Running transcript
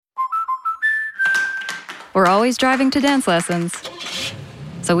We're always driving to dance lessons.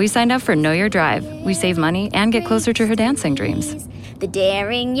 So we signed up for Know Your Drive. We save money and get closer to her dancing dreams. The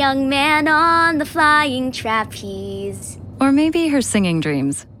daring young man on the flying trapeze. Or maybe her singing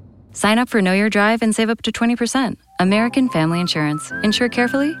dreams. Sign up for Know Your Drive and save up to 20%. American Family Insurance. Insure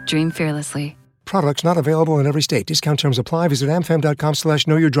carefully, dream fearlessly. Products not available in every state. Discount terms apply. Visit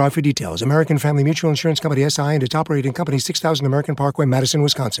amfam.com/knowyourdrive for details. American Family Mutual Insurance Company, SI, and its operating company, 6000 American Parkway, Madison,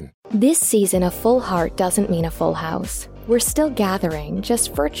 Wisconsin. This season, a full heart doesn't mean a full house. We're still gathering,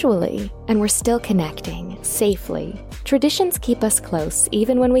 just virtually, and we're still connecting, safely. Traditions keep us close,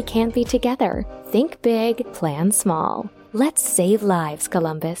 even when we can't be together. Think big, plan small. Let's save lives,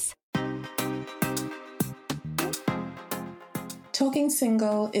 Columbus. Talking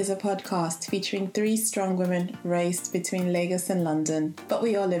Single is a podcast featuring 3 strong women raised between Lagos and London, but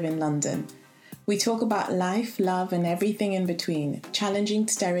we all live in London. We talk about life, love, and everything in between, challenging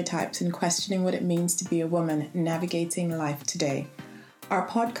stereotypes and questioning what it means to be a woman navigating life today. Our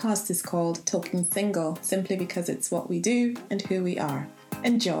podcast is called Talking Single simply because it's what we do and who we are.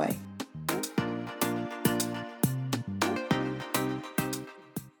 Enjoy.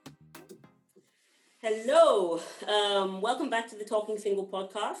 Hello, welcome back to the Talking Single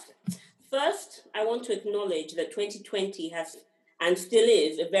podcast. First, I want to acknowledge that 2020 has and still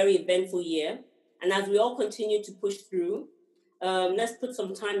is a very eventful year. And as we all continue to push through, let's put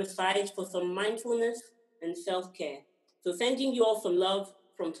some time aside for some mindfulness and self-care. So sending you all some love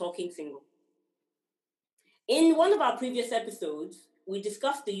from Talking Single. In one of our previous episodes, we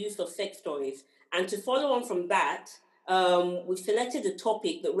discussed the use of sex toys. And to follow on from that, we've selected a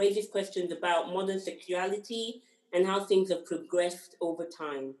topic that raises questions about modern sexuality and how things have progressed over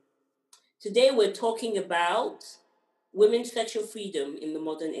time. Today, we're talking about women's sexual freedom in the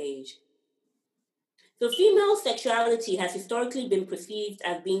modern age. So female sexuality has historically been perceived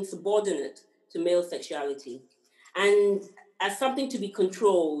as being subordinate to male sexuality and as something to be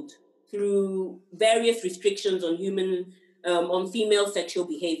controlled through various restrictions on female sexual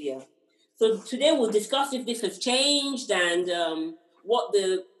behavior. So today we'll discuss if this has changed and what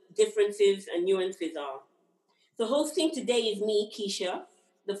the differences and nuances are. So hosting today is me, Keysha,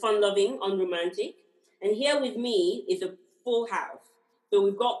 the fun-loving, unromantic. And here with me is a full house. So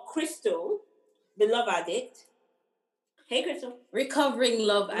we've got Crystal, the love addict. Hey, Crystal. Recovering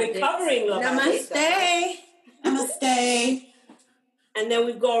love addict. Namaste. Namaste. And then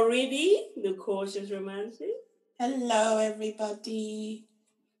we've got Ribi, the cautious romantic. Hello, everybody.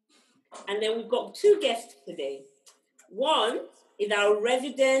 And then we've got 2 guests today. One is our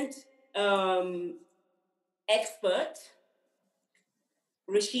resident expert,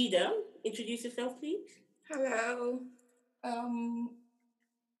 Rasheeda. Introduce yourself, please. Hello.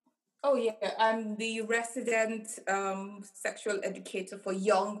 I'm the resident sexual educator for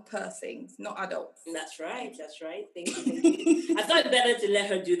young persons, not adults. That's right. Thank you. I thought it better to let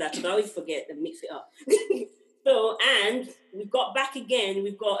her do that because I always forget and mix it up. So, and we've got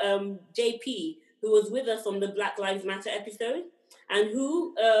JP, who was with us on the Black Lives Matter episode, and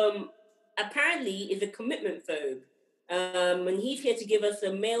who apparently is a commitment phobe. And he's here to give us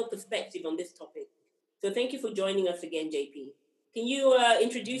a male perspective on this topic. So thank you for joining us again, JP. Can you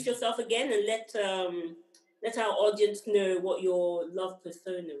introduce yourself again and let our audience know what your love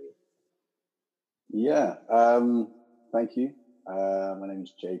persona is? Yeah, thank you. My name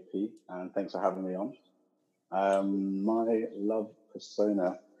is JP, and thanks for having me on. My love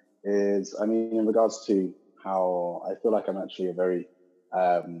persona is, in regards to how I feel like I'm actually a very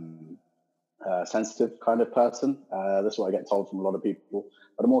sensitive kind of person. That's what I get told from a lot of people.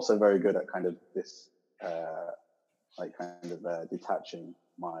 But I'm also very good at kind of this, detaching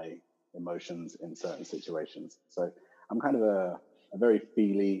my emotions in certain situations. So I'm kind of a very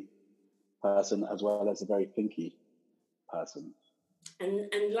feely person as well as a very thinky person.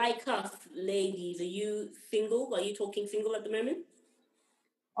 And like us, ladies, are you single? Are you talking single at the moment?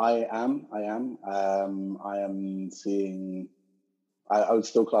 I am. I am seeing. I would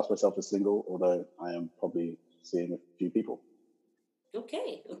still class myself as single, although I am probably seeing a few people.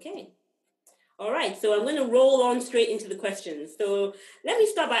 Okay. All right. So I'm going to roll on straight into the questions. So let me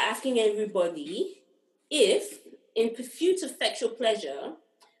start by asking everybody if, in pursuit of sexual pleasure,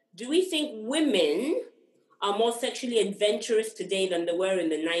 do we think women are more sexually adventurous today than they were in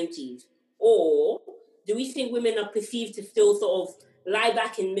the 90s? Or do we think women are perceived to still sort of lie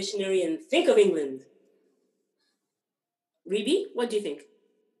back in missionary and think of England? Ribi, what do you think?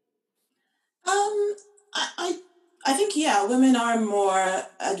 I think, women are more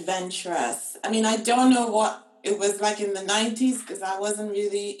adventurous. I don't know what it was like in the 90s because I wasn't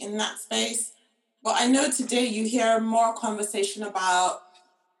really in that space. But I know today you hear more conversation about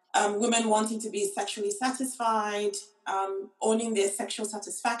women wanting to be sexually satisfied, owning their sexual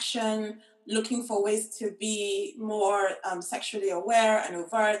satisfaction, looking for ways to be more sexually aware and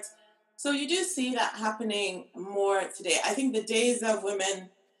overt. So you do see that happening more today. I think the days of women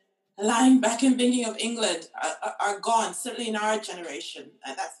lying back and thinking of England are gone, certainly in our generation.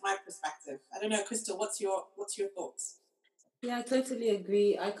 That's my perspective. I don't know, Crystal, what's your thoughts? Yeah, I totally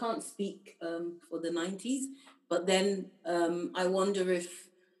agree. I can't speak for the 90s, but then I wonder if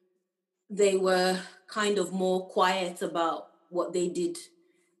they were kind of more quiet about what they did,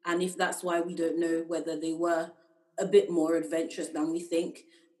 and if that's why we don't know whether they were a bit more adventurous than we think.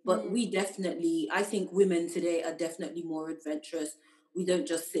 But I think women today are definitely more adventurous. We don't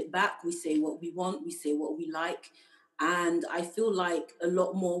just sit back, we say what we want, we say what we like. And I feel like a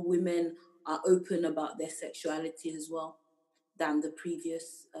lot more women are open about their sexuality as well than the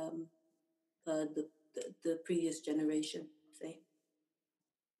previous the previous generation, say.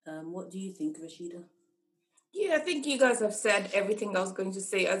 What do you think, Rasheeda? Yeah, I think you guys have said everything I was going to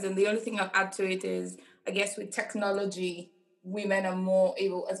say. As in, the only thing I'll add to it is, I guess with technology, women are more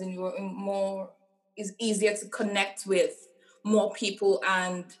able, as in, is easier to connect with more people,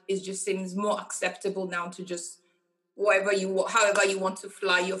 and it just seems more acceptable now to just however you want to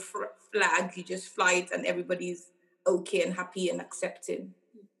fly your flag, you just fly it, and everybody's okay and happy and accepting.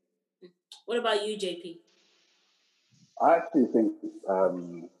 What about you, JP? I actually think,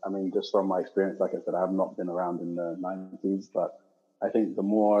 just from my experience, like I said, I have not been around in the 90s, but I think the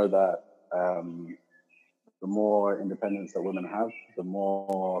more independence that women have, the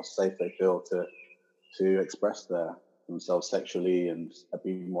more safe they feel to express themselves sexually and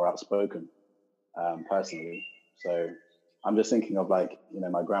be more outspoken, personally. So I'm just thinking of my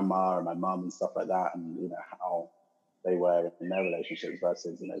grandma and my mum and stuff like that, and how they were in their relationships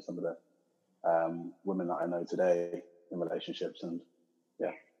versus some of the women that I know today in relationships. And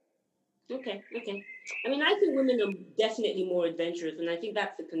yeah. Okay. I mean, I think women are definitely more adventurous, and I think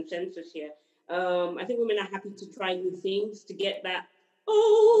that's the consensus here. I think women are happy to try new things to get that.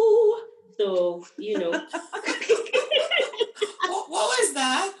 Oh, so What was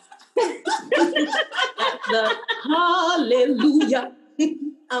that? The hallelujah.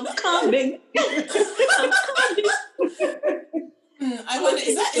 I'm coming. I wonder,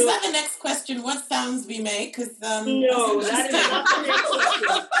 is that the next question? What sounds we make? Because no, that is not the next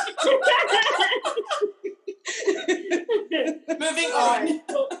question. Moving on. Right.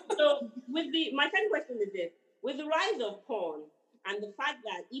 So my second question is this: with the rise of porn and the fact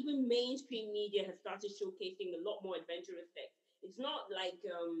that even mainstream media has started showcasing a lot more adventurous sex, it's not like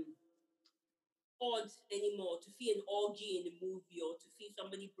odd anymore to see an orgy in the movie, or to see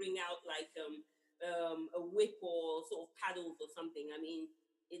somebody bring out a whip or sort of paddles or something. I mean,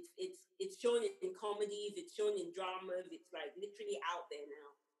 it's shown in comedies, it's shown in dramas, it's like literally out there now.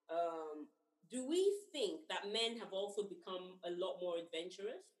 Do we think that men have also become a lot more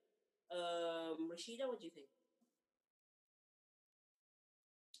adventurous? Rasheeda, what do you think?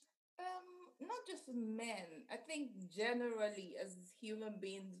 Not just men. I think generally as human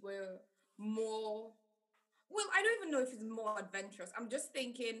beings we're more, well, I don't even know if it's more adventurous. I'm just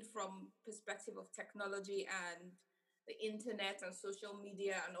thinking from perspective of technology and the internet and social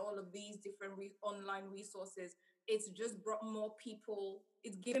media and all of these different online resources. It's just brought more people.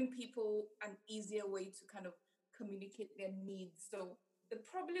 It's given people an easier way to kind of communicate their needs. So they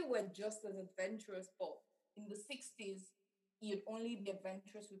probably were just as adventurous, but in the 60s, you'd only be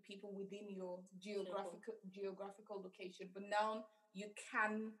adventurous with people within your geographical location. But now you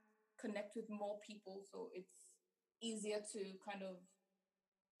can connect with more people, so it's easier to kind of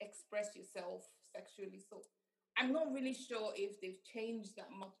express yourself sexually. So I'm not really sure if they've changed that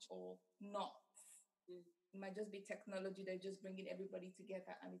much or not. It might just be technology that's just bringing everybody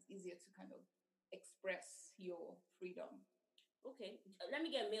together, and it's easier to kind of express your freedom. Okay, let me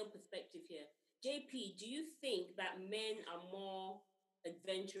get a male perspective here. JP, do you think that men are more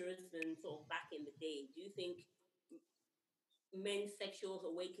adventurous than sort of back in the day? Do you think men's sexual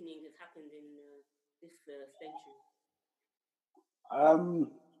awakening has happened in this century?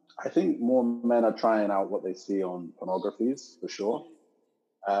 I think more men are trying out what they see on pornographies, for sure,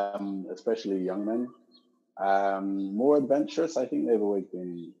 especially young men. More adventurous, I think they've always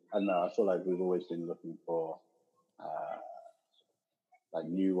been, I don't know, I feel like we've always been looking for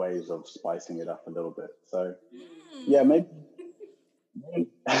new ways of spicing it up a little bit. So yeah, maybe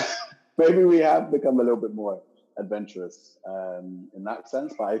we have become a little bit more adventurous in that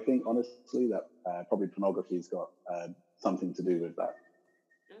sense. But I think honestly that probably pornography's got something to do with that.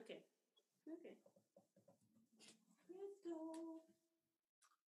 Okay. Let's go.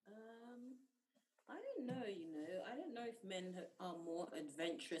 I don't know, I don't know if men are more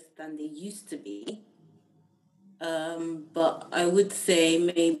adventurous than they used to be. But I would say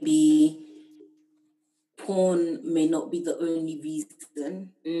maybe porn may not be the only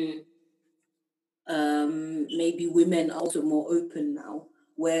reason. Maybe women are also more open now,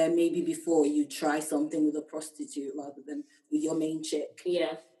 where maybe before you try something with a prostitute rather than with your main chick.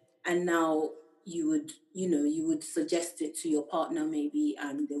 Yeah. And now you would suggest it to your partner maybe,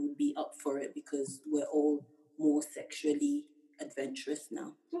 and they would be up for it because we're all more sexually adventurous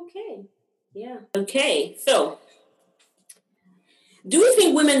now. Okay. Yeah. Okay. So, do you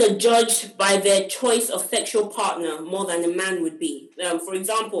think women are judged by their choice of sexual partner more than a man would be? For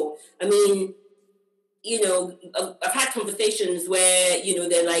example, I mean, I've had conversations where,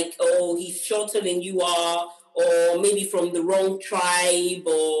 they're like, oh, he's shorter than you are, or maybe from the wrong tribe,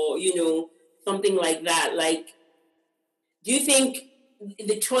 or, something like that. Like, do you think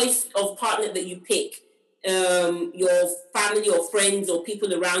the choice of partner that you pick, your family or friends or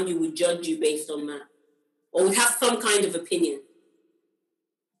people around you would judge you based on that? Or would have some kind of opinion?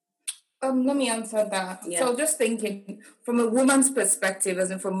 Let me answer that. Yeah. So just thinking from a woman's perspective,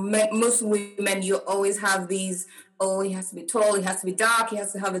 as in from most women, you always have these, oh, he has to be tall, he has to be dark, he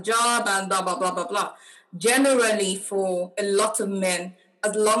has to have a job, and blah, blah, blah, blah, blah. Generally, for a lot of men,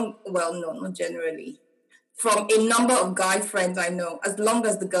 not generally. From a number of guy friends I know, as long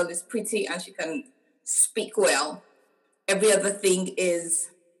as the girl is pretty and she can speak well, every other thing is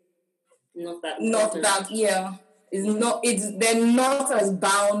not that, yeah. They're not as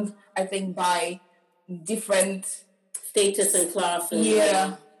bound, I think, by different status and class.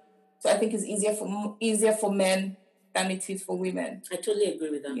 Yeah. So I think it's easier for men than it is for women. I totally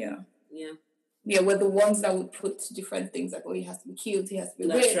agree with that. Yeah. Yeah. Yeah, we're the ones that would put different things like, oh, he has to be cute, he has to be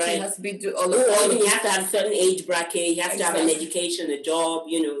rich, right. He has to be all of that. He has to have a certain age bracket, he has to have an education, a job,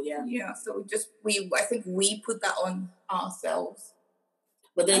 yeah. Yeah, so I think we put that on ourselves.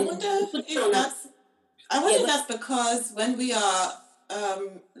 But then I wonder if that's because when we are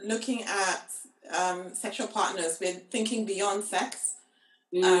looking at sexual partners, we're thinking beyond sex.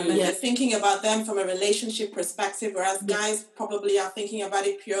 And we're thinking about them from a relationship perspective, whereas guys probably are thinking about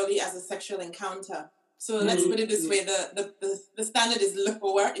it purely as a sexual encounter. So let's put it this way, the standard is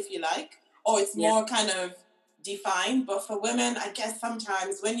lower, if you like, or it's more kind of defined. But for women, I guess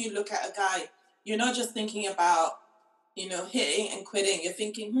sometimes when you look at a guy, you're not just thinking about, hitting and quitting. You're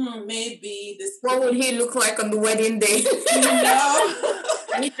thinking, maybe this... What would he look like on the wedding day?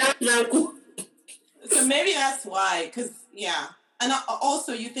 So maybe that's why, because, And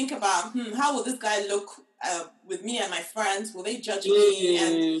also you think about, how will this guy look with me and my friends? Will they judge me?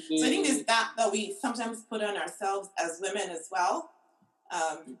 And so I think there's that we sometimes put on ourselves as women as well.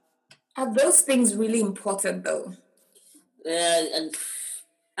 Are those things really important, though? And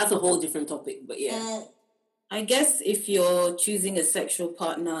that's a whole different topic, but I guess if you're choosing a sexual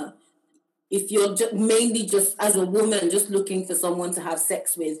partner, if you're mainly just as a woman just looking for someone to have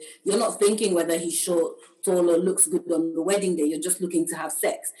sex with, you're not thinking whether he's short, tall, or looks good on the wedding day. You're just looking to have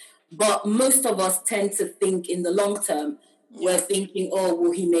sex. But most of us tend to think in the long term. We're thinking, oh,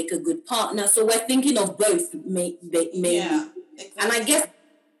 will he make a good partner? So we're thinking of both mainly. Yeah, exactly. And I guess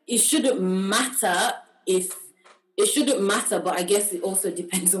it shouldn't matter, but I guess it also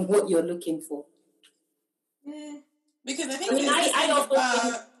depends on what you're looking for. Because I think it's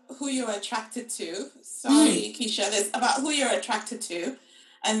about who you're attracted to. Sorry, Keysha. There's about who you're attracted to,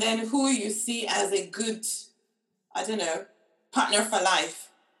 and then who you see as a good, partner for life.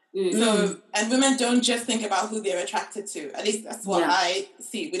 So, and women don't just think about who they're attracted to. At least that's what I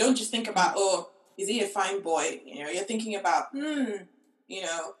see. We don't just think about, oh, is he a fine boy? You're thinking about, will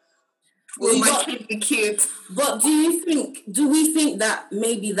my kid be cute? But do we think that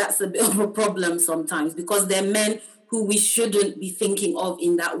maybe that's a bit of a problem sometimes because they're men who we shouldn't be thinking of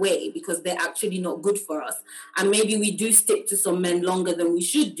in that way because they're actually not good for us. And maybe we do stick to some men longer than we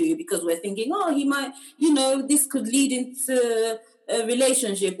should do because we're thinking, oh, he might, this could lead into a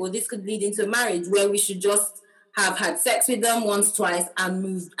relationship or this could lead into a marriage where we should just have had sex with them once, twice and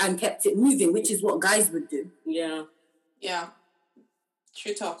moved and kept it moving, which is what guys would do. Yeah. Yeah.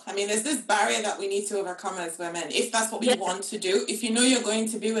 True talk. I mean, there's this barrier that we need to overcome as women. If that's what we want to do, if you're going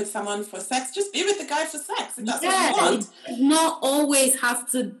to be with someone for sex, just be with the guy for sex. If that's what you want. It does not always have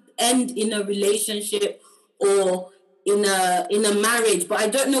to end in a relationship or in a marriage. But I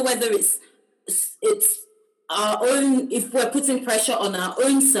don't know whether it's our own, if we're putting pressure on our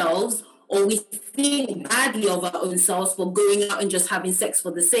own selves or we think badly of our own selves for going out and just having sex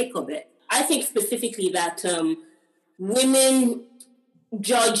for the sake of it. I think specifically that women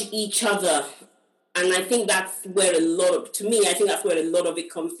judge each other And I think that's where I think that's where a lot of it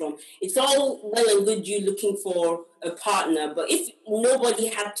comes from. It's all well and good you looking for a partner, but if nobody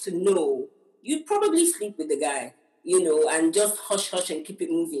had to know, you'd probably sleep with the guy, and just hush and keep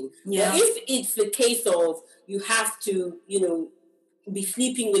it moving. Yeah. But if it's the case of you have to, be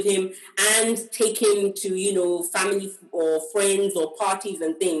sleeping with him and take him to, family or friends or parties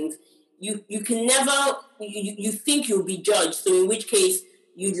and things, you can never, you think you'll be judged. So in which case,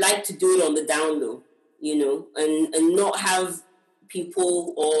 you'd like to do it on the down low, and not have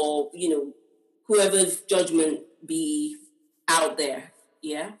people or, whoever's judgment be out there.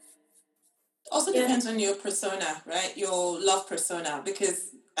 Yeah. Also depends on your persona, right? Your love persona.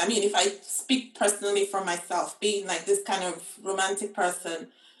 Because, I mean, if I speak personally for myself, being like this kind of romantic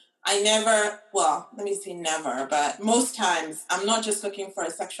person, let me say never, but most times I'm not just looking for a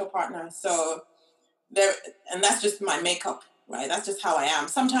sexual partner. So and that's just my makeup. Right, that's just how I am.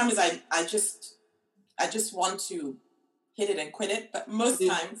 Sometimes I just want to hit it and quit it, but most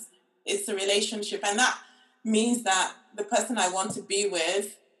times it's a relationship, and that means that the person I want to be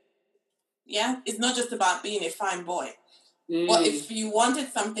with, it's not just about being a fine boy. But if you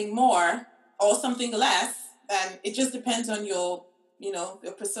wanted something more or something less, then it just depends on your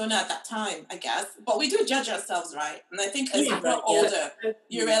persona at that time, I guess. But we do judge ourselves, right? And I think as you grow older,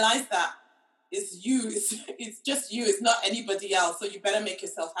 you realize that it's you. It's just you. It's not anybody else. So you better make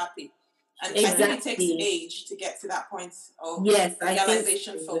yourself happy. And I think it takes age to get to that point of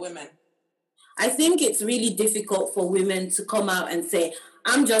realization for women. I think it's really difficult for women to come out and say,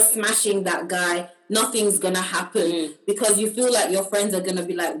 I'm just smashing that guy. Nothing's going to happen. Because you feel like your friends are going to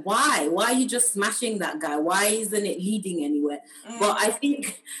be like, why? Why are you just smashing that guy? Why isn't it leading anywhere? But I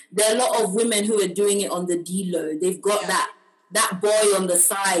think there are a lot of women who are doing it on the D-low. They've got that boy on the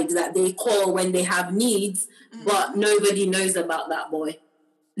side that they call when they have needs, but nobody knows about that boy.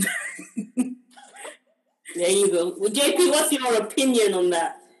 There you go. Well, JP, what's your opinion on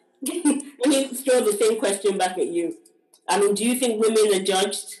that? Let me throw the same question back at you. I mean, do you think women are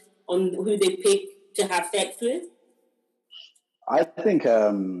judged on who they pick to have sex with? I think,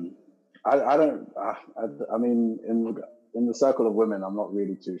 I mean, in the circle of women, I'm not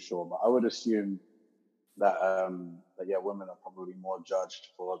really too sure, but I would assume that women are probably more judged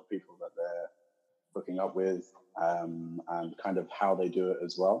for the people that they're hooking up with, and kind of how they do it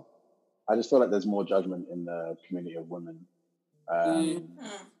as well. I just feel like there's more judgment in the community of women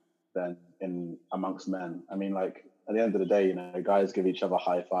than amongst men. I mean, like, at the end of the day, guys give each other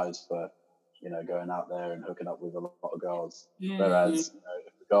high fives for, going out there and hooking up with a lot of girls. Whereas,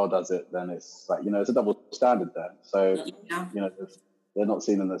 if the girl does it, then it's like, it's a double standard there. So, they're not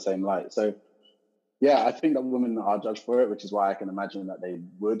seen in the same light. So, yeah, I think that women are judged for it, which is why I can imagine that they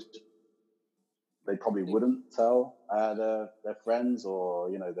probably wouldn't tell their friends or,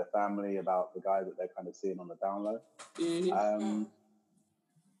 their family about the guy that they're kind of seeing on the down low.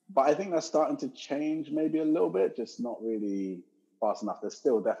 But I think that's starting to change maybe a little bit, just not really fast enough. There's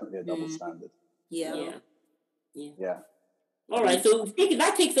still definitely a double standard. Yeah. All right, so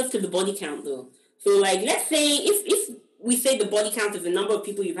that takes us to the body count, though. So, like, let's say if we say the body count is the number of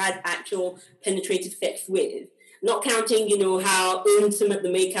people you've had actual penetrative sex with, not counting, how intimate the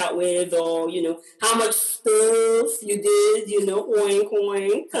makeout with, or, how much stuff you did, oink,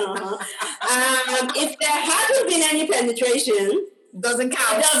 oink. If there hasn't been any penetration, doesn't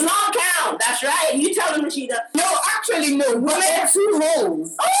count. It does not count. That's right. You tell them, Rasheeda. No, actually, no. They're two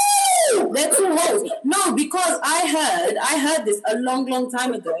holes. Oh! They're two holes. No, because I heard this a long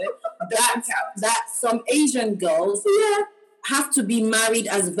time ago that some Asian girls have to be married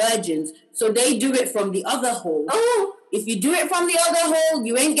as virgins. So they do it from the other hole. Oh. If you do it from the other hole,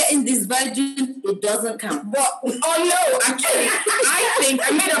 you ain't getting this virgin, it doesn't count. But, actually, I think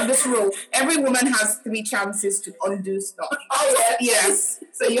I made up this rule. Every woman has 3 chances to undo stuff. Oh, yeah. Yes.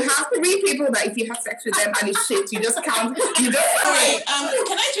 So you have 3 people that if you have sex with them and it's shit, you just count. You just Wait,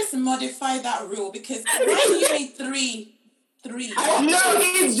 can I just modify that rule? Because why do you need 3? No,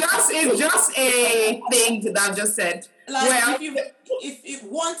 it's just a thing that I just said. Like, if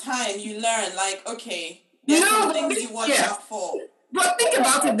one time you learn, like, okay, there's some things you watch out for. But think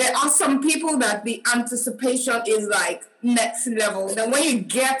about it, there are some people that the anticipation is like next level. Then when you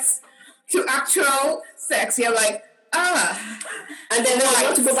get to actual sex, you're like, and then I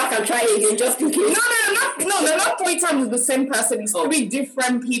want to go back and try it again just in case. No, they're not 3 times with the same person. It's 3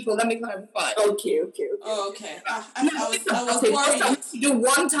 different people. Let me clarify. Okay. Oh, okay. I was worried. You do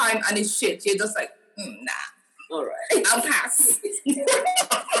one time and it's shit. You're just like, nah. All right. I'll pass.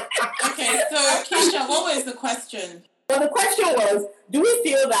 Okay, so Keysha, what was the question? Well, the question was, do we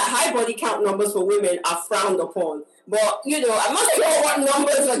feel that high body count numbers for women are frowned upon? But, you know, I'm not sure what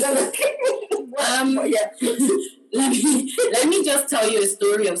numbers we're going to let me just tell you a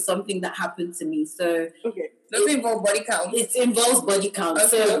story of something that happened to me. So, okay. Does it involve body count? It involves body count. Okay,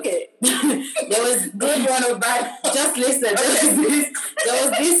 so, okay. There was good one or bad. Just listen. Okay. There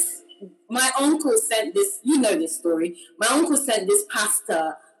was this, my uncle sent this, you know this story. My uncle sent this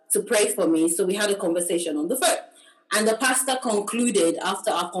pastor to pray for me. So we had a conversation on the phone. And the pastor concluded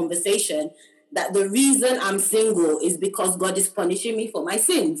after our conversation that the reason I'm single is because God is punishing me for my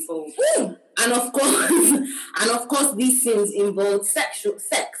sins. Oh. And of course, these sins involve sex.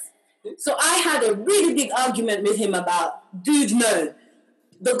 So I had a really big argument with him about, dude, no.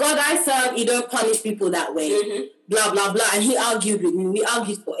 The God I serve, he don't punish people that way. Mm-hmm. Blah, blah, blah. And he argued with me. We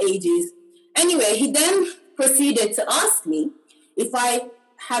argued for ages. Anyway, he then proceeded to ask me if I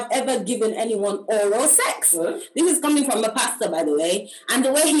have ever given anyone oral sex. Huh? This is coming from a pastor, by the way. And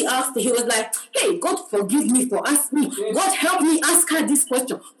the way he asked it, he was like, hey, God forgive me for asking me. God help me ask her this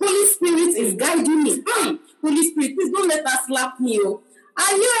question. Holy Spirit is guiding me. Holy Spirit, please don't let her slap me.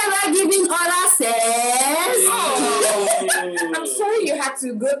 Are you ever giving oral sex? Oh. I'm sorry you had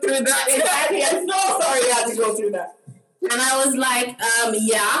to go through that. I'm so sorry you had to go through that. And I was like,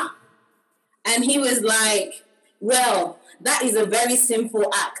 yeah. And he was like, well, that is a very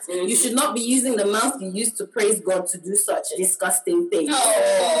simple act. Mm-hmm. You should not be using the mouth you use to praise God to do such disgusting things.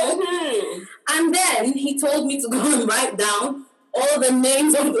 Oh. And then he told me to go and write down all the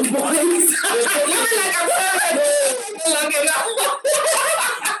names of the boys.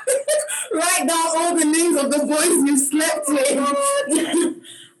 Write down all the names of the boys you slept with.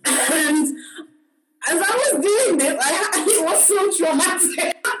 And as I was doing this, it was so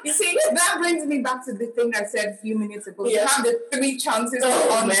traumatic. You see, that brings me back to the thing I said a few minutes ago. Yeah. You have the 3 chances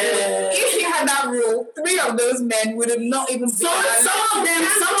on man. If you had that rule, 3 of those men would have not even been. Some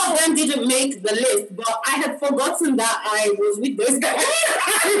of them didn't make the list, but I had forgotten that I was with those guys.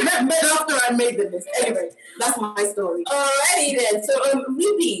 I remembered after I made the list. Anyway, that's my story. Alrighty then. So,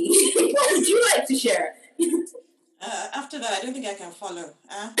 Ribi, what would you like to share? After that, I don't think I can follow.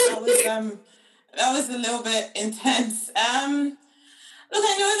 That was a little bit intense. Look,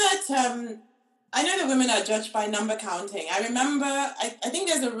 I know that women are judged by number counting. I remember, I think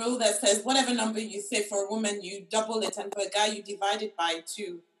there's a rule that says whatever number you say for a woman, you double it, and for a guy, you divide it by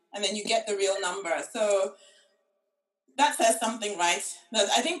 2, and then you get the real number. So that says something, right? That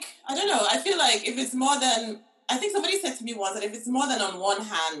I don't know, I feel like if it's more than, I think somebody said to me once that if it's more than on one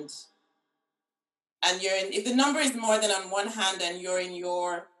hand, and if the number is more than on one hand and you're in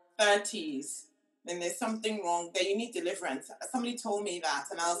your 30s, then there's something wrong there. You need deliverance. Somebody told me that,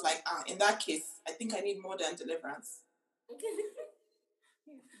 and I was like, in that case, I think I need more than deliverance.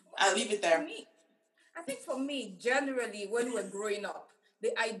 I'll leave it there. I think for me, generally, when we were growing up,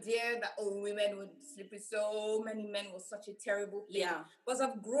 the idea that women would sleep with so many men was such a terrible thing. Yeah. But as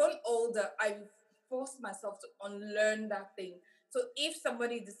I've grown older, I've forced myself to unlearn that thing. So if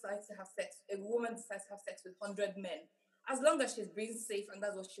somebody decides to have sex, a woman decides to have sex with 100 men, as long as she's being safe and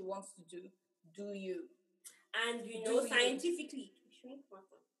that's what she wants to do you. And scientifically.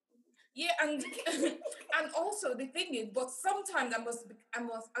 Yeah, and also the thing is, but sometimes I must,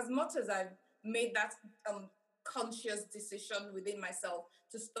 as much as I've made that conscious decision within myself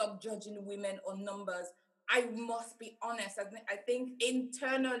to stop judging women on numbers, I must be honest. I think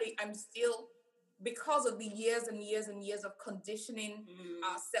internally I'm still, because of the years and years and years of conditioning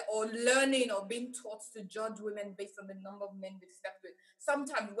or learning or being taught to judge women based on the number of men we've slept with.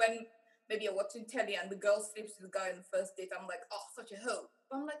 Sometimes when maybe you're watching telly and the girl sleeps with the guy on the first date, I'm like, oh, such a hoe.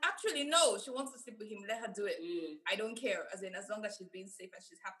 But I'm like, actually, no, she wants to sleep with him. Let her do it. I don't care. As long as she's being safe and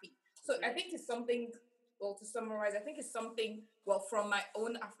she's happy. So I think it's something, well, to summarize, I think it's something, well, from my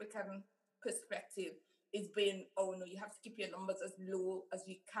own African perspective, it's been, oh no, you have to keep your numbers as low as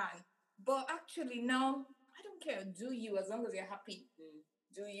you can. But actually now, I don't care. Do you, as long as you're happy.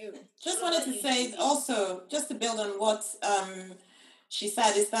 Do you. Just wanted to say also, just to build on what she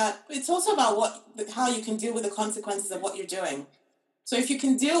said, is that it's also about how you can deal with the consequences of what you're doing. So if you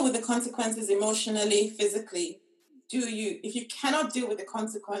can deal with the consequences emotionally, physically, do you. If you cannot deal with the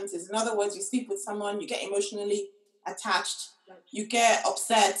consequences, in other words, you sleep with someone, you get emotionally attached, you get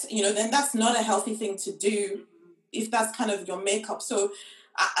upset, then that's not a healthy thing to do if that's kind of your makeup. So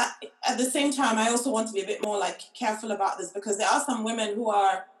at the same time, I also want to be a bit more careful about this, because there are some women who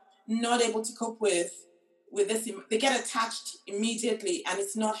are not able to cope with this. They get attached immediately and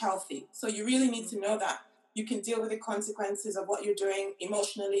it's not healthy. So you really need to know that you can deal with the consequences of what you're doing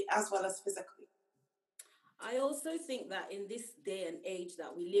emotionally as well as physically. I also think that in this day and age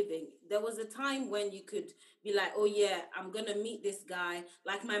that we live in, there was a time when you could be like, oh yeah, I'm going to meet this guy.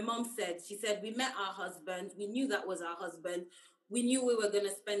 Like my mom said, she said, we met our husband. We knew that was our husband. We knew we were going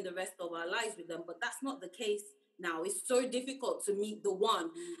to spend the rest of our lives with them, but that's not the case now. It's so difficult to meet the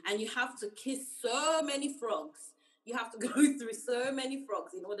one, and you have to kiss so many frogs. You have to go through so many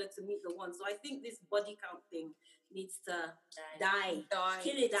frogs in order to meet the one. So I think this body count thing needs to die.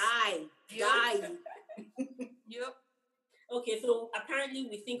 Kill it, die. Yep. Okay, so apparently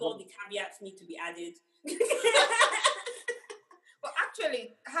we think all the caveats need to be added. But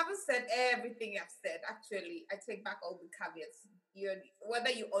actually, having said everything I've said, actually, I take back all the caveats.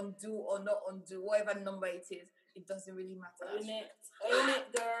 Whether you undo or not undo, whatever number it is, it doesn't really matter. Own it,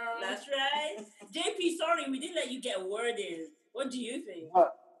 girl. That's right. JP, sorry, we didn't let you get a word in. What do you think?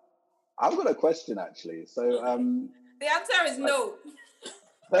 I've got a question, actually. So, the answer is no.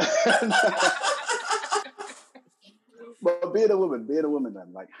 But being a woman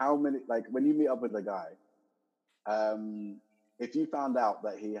then, like how many, like when you meet up with a guy, if you found out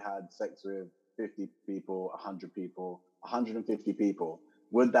that he had sex with 50 people, 100 people, 150 people,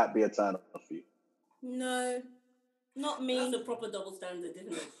 would that be a turn off for you? No, not me. That's a proper double standard,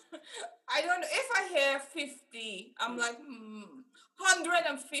 isn't it? I don't know. If I hear 50, I'm like,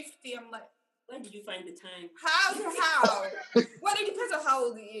 150, I'm like, when did you find the time? How? Well, it depends on how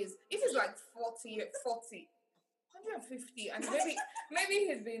old he is. If he's like 40, 150, and maybe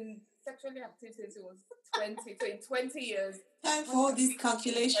he's been sexually active since he was 20 years. Time for all these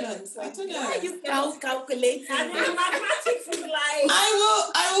calculations. I don't know. Why are you calculating? And mathematics is like...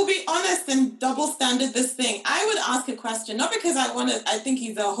 I will be honest and double standard this thing. I would ask a question, not because I think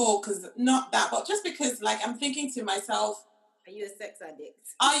he's a whore, because not that, but just because like I'm thinking to myself, are you a sex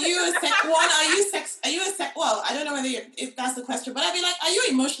addict? Are you a sex? Well, I don't know if that's the question, but I'd be like, are you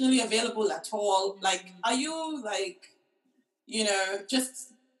emotionally available at all? Like, are you like,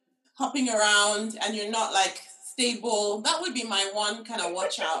 just hopping around and you're not like stable? That would be my one kind of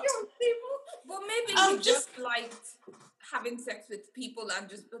watch out. Well, maybe he just liked having sex with people and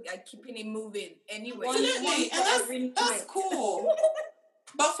just like keeping it moving anyway. Absolutely, and that's cool.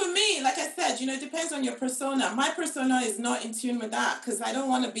 But for me, like I said, it depends on your persona. My persona is not in tune with that because I don't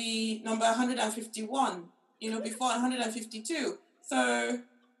want to be number 151, before 152. So... I don't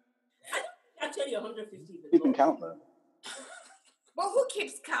actually 150. You can count though. But who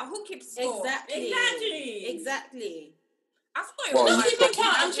keeps count? Who keeps score? Exactly. Not keeping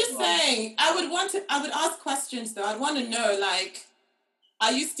count. I'm just saying, I would ask questions though. I'd want to know, like,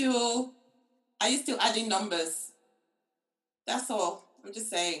 are you still adding numbers? That's all. I'm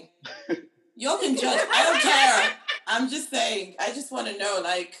just saying. Y'all can judge. I don't care. I'm just saying. I just want to know,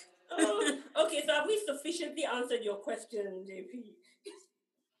 like... Okay, so have we sufficiently answered your question, JP?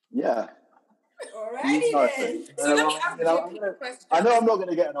 Yeah. Alrighty then. So let me ask you a question. I know I'm not going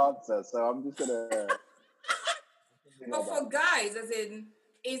to get an answer, so I'm just going to... But for guys, as in,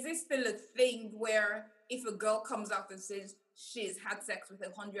 is it still a thing where if a girl comes out and says she's had sex with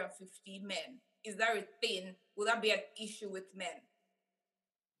 150 men, is there a thing? Will that be an issue with men?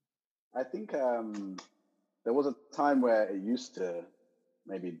 I think there was a time where it used to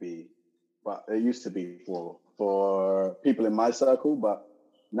maybe be, but it used to be for people in my circle, but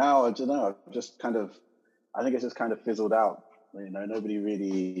now I don't know. I think it's just kind of fizzled out. Nobody's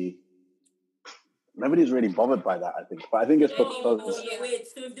really bothered by that. I think, but I think it's because. Wait.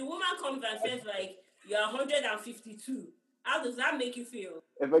 So if the woman comes and says like you're 152, how does that make you feel?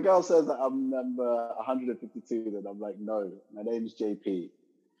 If a girl says that I'm number 152, then I'm like, no, my name's JP.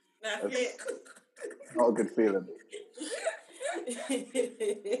 That's it. Not a good feeling.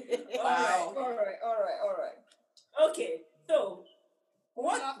 Wow. All right. Okay, so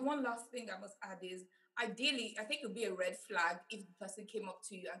one last thing I must add is, ideally, I think it would be a red flag if the person came up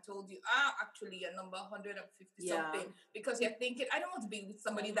to you and told you, actually, you're number 150 something, because you're thinking, I don't want to be with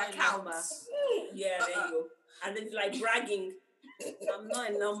somebody that counts. Yeah, there you go. And it's like bragging. I'm not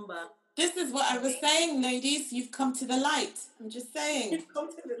a number. This is what I was saying, ladies. You've come to the light. I'm just saying. You've come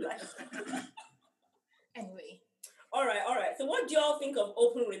to the light. Anyway. All right. So what do y'all think of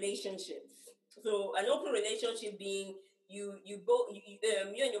open relationships? So an open relationship being you and your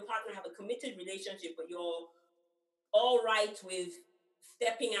partner have a committed relationship, but you're all right with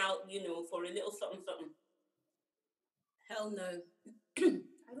stepping out, for a little something. Hell no. I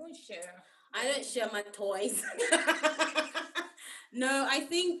don't share my toys. No, I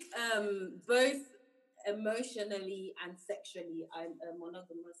think both emotionally and sexually, I'm a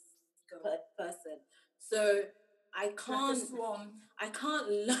monogamous person. So I can't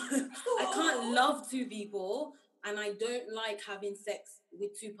love two people and I don't like having sex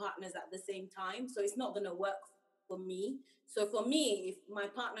with two partners at the same time. So it's not going to work for me. So for me, if my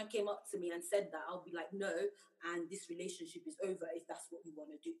partner came up to me and said that, I'll be like, no, and this relationship is over if that's what you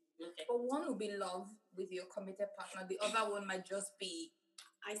want to do. Okay. But one will be love with your committed partner. The other one might just be...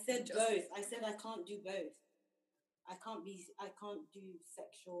 I said both. I said I can't do both. I can't do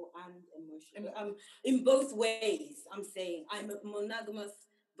sexual and emotional. In both ways, I'm saying I'm monogamous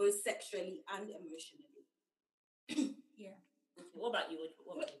both sexually and emotionally. Yeah. What about you?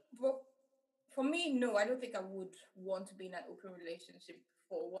 Well, for me, no, I don't think I would want to be in an open relationship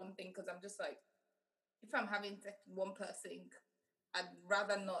for one thing, because I'm just like, if I'm having sex with one person, I'd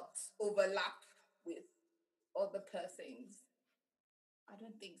rather not overlap with other persons.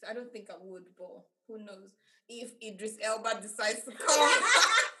 I don't think I would, but who knows? If Idris Elba decides to come,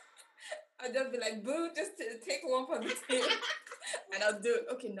 I'll just be like, boo, just take one for the team. And I'll do it.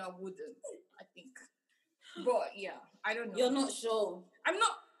 Okay, no, I wouldn't, I think. But yeah, I don't know. You're not sure? I'm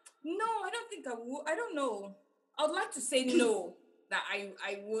not. No, I don't think I would. I don't know. I would like to say no, that I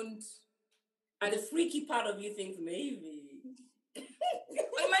won't. And the freaky part of you thinks maybe.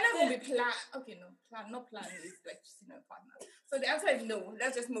 It might not even be plan. Okay, no, not plan is like just a partner. So the answer is no.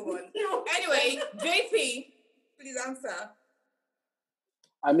 Let's just move on. Anyway, JP, please answer.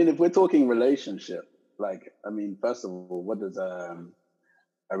 I mean, if we're talking relationship, like, I mean, first of all, what does a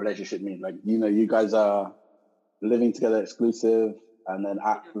relationship mean? Like, you guys are living together exclusive, and then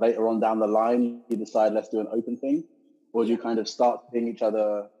later on down the line, you decide, let's do an open thing? Or do you kind of start seeing each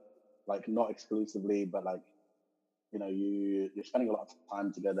other, like, not exclusively, but like, you're spending a lot of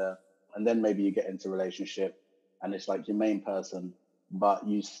time together, and then maybe you get into a relationship, and it's like your main person, but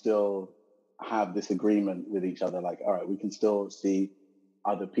you still have this agreement with each other, like, all right, we can still see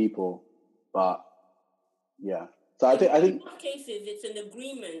other people, but yeah. So I think in both cases it's an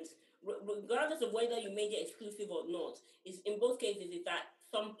agreement, regardless of whether you made it exclusive or not. Is in both cases is that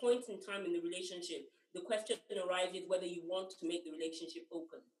some point in time in the relationship, the question arises whether you want to make the relationship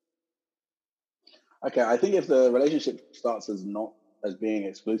open. Okay, I think if the relationship starts as being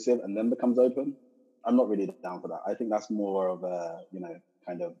exclusive and then becomes open, I'm not really down for that. I think that's more of a,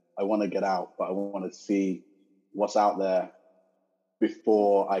 kind of, I want to get out, but I want to see what's out there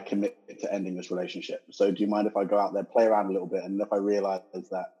before I commit to ending this relationship. So do you mind if I go out there, play around a little bit, and if I realize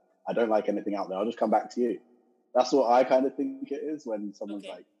that I don't like anything out there, I'll just come back to you? That's what I kind of think it is when someone's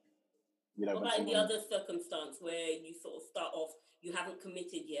like, What about in the other circumstance where you sort of start off, you haven't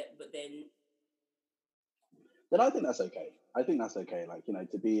committed yet, but then I think that's okay. I think that's okay. Like,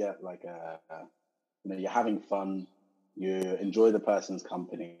 to be at like you're having fun, you enjoy the person's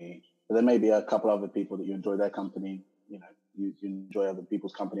company, but there may be a couple other people that you enjoy their company, you enjoy other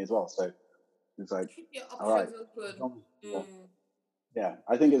people's company as well. So it's like, all right. Yeah,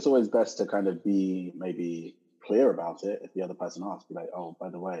 I think it's always best to kind of be maybe clear about it. If the other person asks, be like, oh, by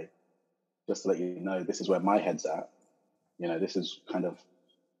the way, just to let you know, this is where my head's at. This is kind of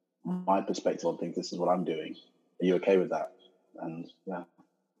my perspective on things. This is what I'm doing. Are you okay with that? And yeah.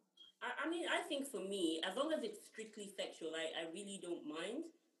 I mean, I think for me, as long as it's strictly sexual, I really don't mind.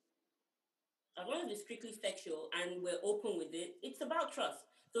 As long as it's strictly sexual and we're open with it, it's about trust.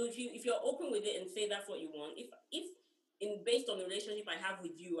 So if you're open with it and say that's what you want, if based on the relationship I have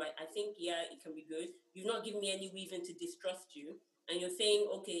with you, I think it can be good. You've not given me any reason to distrust you, and you're saying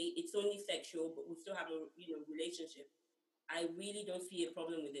okay, it's only sexual, but we still have a relationship. I really don't see a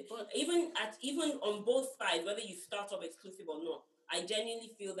problem with it. But even on both sides, whether you start off exclusive or not, I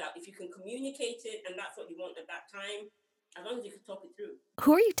genuinely feel that if you can communicate it and that's what you want at that time, as long as you can talk it through.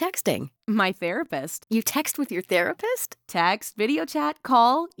 Who are you texting? My therapist. You text with your therapist? Text, video chat,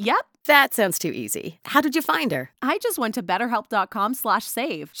 call. Yep. That sounds too easy. How did you find her? I just went to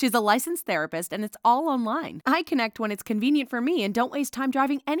betterhelp.com/save. She's a licensed therapist and it's all online. I connect when it's convenient for me and don't waste time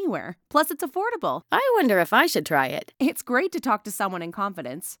driving anywhere. Plus, it's affordable. I wonder if I should try it. It's great to talk to someone in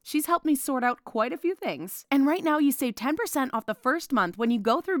confidence. She's helped me sort out quite a few things. And right now you save 10% off the first month when you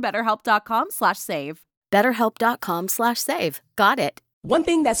go through betterhelp.com/save. BetterHelp.com/save. Got it. One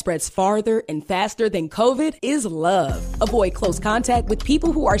thing that spreads farther and faster than COVID is love. Avoid close contact with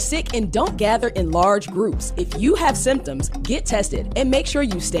people who are sick and don't gather in large groups. If you have symptoms, get tested and make sure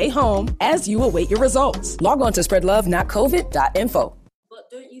you stay home as you await your results. Log on to spreadlovenotcovid.info. But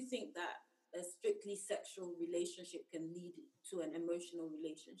don't you think that a strictly sexual relationship can lead to an emotional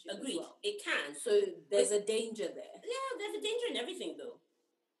relationship? Agreed. As well? It can. So there's a danger there. Yeah, there's a danger in everything though.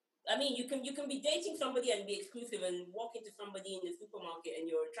 I mean, you can be dating somebody and be exclusive and walk into somebody in the supermarket and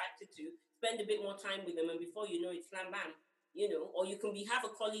you're attracted to, spend a bit more time with them, and before you know it, slam bam, or you can have a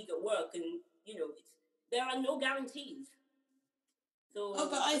colleague at work and, there are no guarantees. So,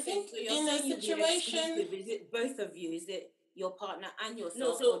 but I think so you're in a saying you'd be situation, exclusive. Is it both of you? Is it your partner and yourself?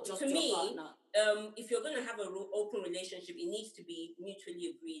 no, so or just to your me, partner? if you're going to have an open relationship, it needs to be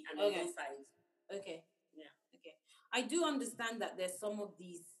mutually agreed and on both sides. Okay. Yeah. Okay. I do understand that there's some of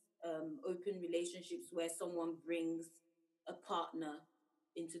these open relationships where someone brings a partner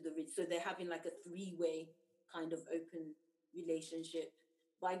into so they're having like a three-way kind of open relationship.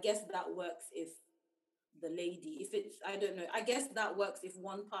 But I guess that works if the lady, if it's, I don't know, I guess that works if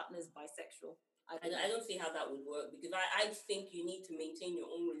one partner is bisexual. I don't see how that would work, because I think you need to maintain your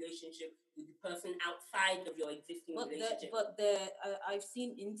own relationship with the person outside of your existing relationship. I've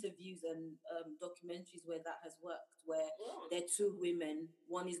seen interviews and documentaries where that has worked, where they're two women,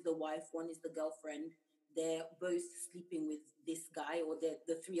 one is the wife, one is the girlfriend, they're both sleeping with this guy, or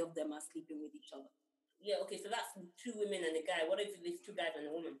the three of them are sleeping with each other. Yeah, okay, so that's two women and a guy. What if there's two guys and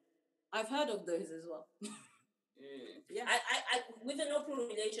a woman? I've heard of those as well. Yeah. I with an open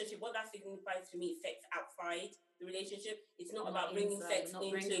relationship, what that signifies to me is sex outside the relationship. It's not about bringing sex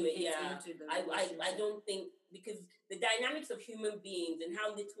into it. Yeah, I don't think, because the dynamics of human beings and how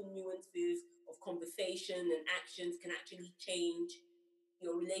little nuances of conversation and actions can actually change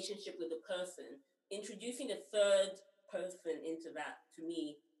your relationship with a person. Introducing a third person into that, to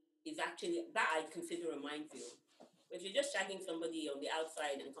me, is actually, that I consider a minefield. If you're just shagging somebody on the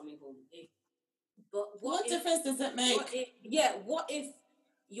outside and coming home, hey. But what difference does it make? What if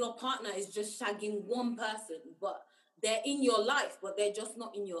your partner is just shagging one person, but they're in your life, but they're just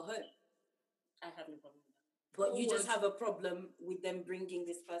not in your home? I have no problem with that. But you just have a problem with them bringing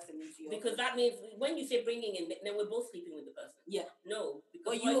this person into your because home. That means when you say bringing in, then we're both sleeping with the person. Yeah. No,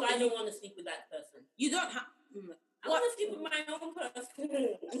 because I don't want to sleep with that person. You don't have... I want to sleep with my own person. That's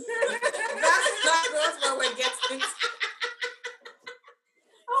what we're getting to.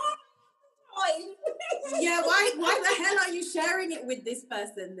 Yeah, why the hell are you sharing it with this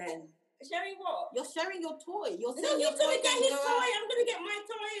person then? Sharing what? You're sharing your toy. You're saying he's your going to toy get his toy. I'm going to get my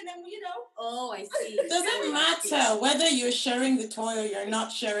toy, and then, Oh, I see. Does it matter whether you're sharing the toy or you're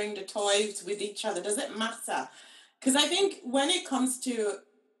not sharing the toys with each other? Does it matter? Because I think when it comes to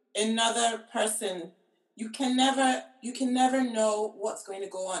another person, you can never know what's going to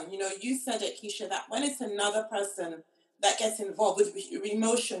go on. You said it, Keysha, that when it's another person that gets involved with your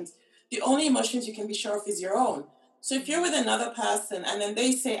emotions, the only emotions you can be sure of is your own. So if you're with another person and then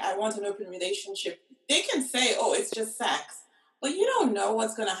they say, I want an open relationship, they can say, oh, it's just sex. But you don't know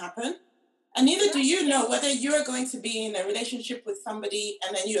what's going to happen. And neither do you know whether you're going to be in a relationship with somebody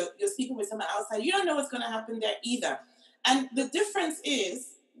and then you're speaking with someone outside. You don't know what's going to happen there either. And the difference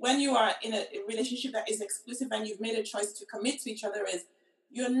is when you are in a relationship that is exclusive and you've made a choice to commit to each other is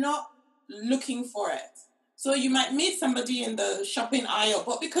you're not looking for it. So you might meet somebody in the shopping aisle,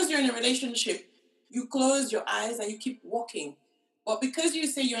 but because you're in a relationship, you close your eyes and you keep walking. But because you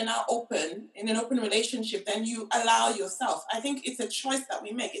say you're now open, in an open relationship, then you allow yourself. I think it's a choice that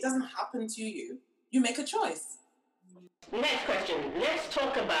we make. It doesn't happen to you. You make a choice. Next question. Let's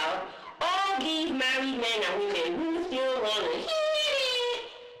talk about all these married men and women who still want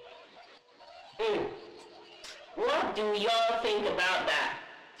to. What do y'all think about that?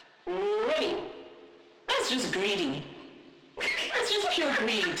 Ribi. That's just greedy. That's just pure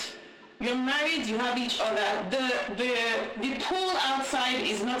greed. You're married, you have each other. The pool outside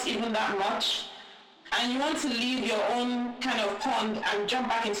is not even that much. And you want to leave your own kind of pond and jump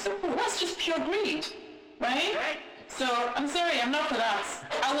back into the pool. That's just pure greed, right? So I'm sorry, I'm not for that.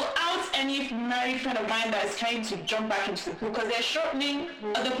 I will out any married friend of mine that is trying to jump back into the pool because they're shortening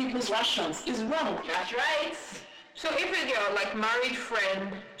other people's rations. It's wrong. That's right. So if it's your like married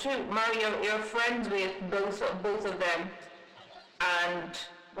friend, you're friends with both of them, and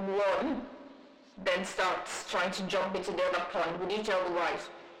one then starts trying to jump into the other pond, would you tell the wife?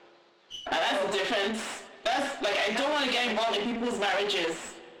 That's the difference. That's like, I don't want to get involved in people's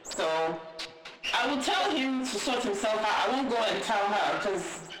marriages, so I will tell him to sort himself out. I won't go and tell her,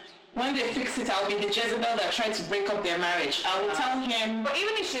 because when they fix it, I'll be the Jezebel that tried to break up their marriage. I will tell him. But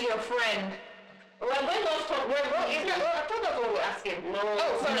even if she's your friend, I thought that's what we're asking. No,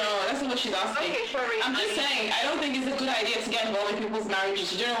 that's not what she's asking. Okay, sorry. I'm just saying, I don't think it's a good idea to get involved in people's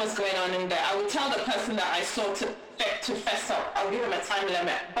marriages. You don't know what's going on in there. I will tell the person that I saw to fess up. I'll give him a time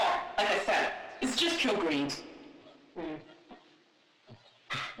limit. But, like I said, it's just pure greed.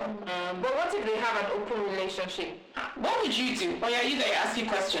 But what if they have an open relationship? What would you do? Oh yeah, you there, ask your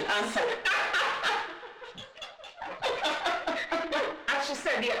question. Answer. As she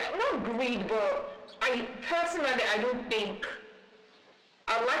said, not greed, but I don't think,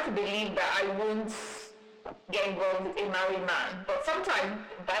 I'd like to believe that I won't get involved with a married man, but sometimes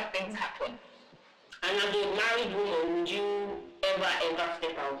bad things happen. And as a married woman, would you ever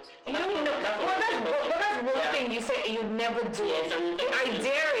step out. That's one thing you say you'd never do it. The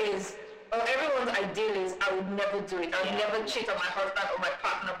idea is, or everyone's ideal is, I would never do it. I would never cheat on my husband or my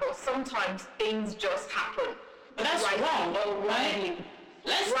partner, but sometimes things just happen. But that's wrong, right?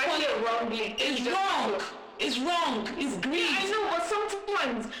 Let's call it wrongly. It's wrong. It's wrong. It's greed. I know, but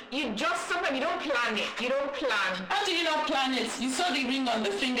sometimes you don't plan it. You don't plan. How did you not plan it? You saw the ring on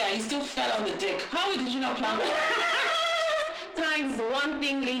the finger and you still fell on the dick. How did you not plan it? Sometimes one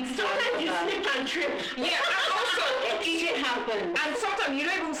thing leads to another. You slip and trip. Yeah, and also shit happens. And sometimes you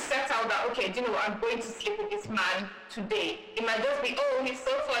don't even set out that, okay, do you know what, I'm going to sleep with this man today. It might just be, oh, he's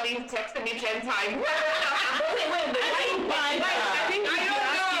so funny, he's texting me 10 times. Wait,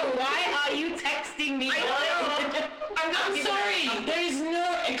 why are you texting me? I'm sorry, there is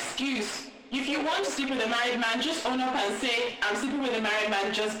no excuse. If you want to sleep with a married man, just own up and say, I'm sleeping with a married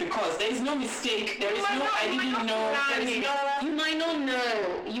man just because. There is no mistake. There is no, I didn't know. You might not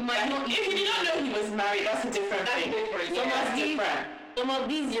know. You might not. If you did not know he was married, that's a different thing. That's different. Some of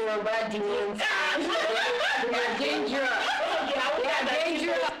these Yoruba demons are dangerous. They are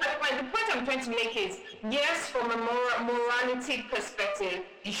dangerous. The point I'm trying to make is, yes, from a morality perspective,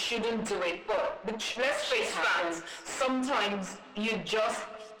 you shouldn't do it. But let's face facts. Sometimes you just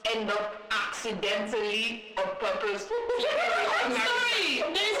end up accidentally on purpose. I'm sorry,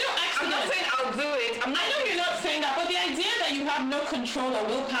 there is no accident. I'm not saying I'll do it. I know you're not saying that, but the idea that you have no control or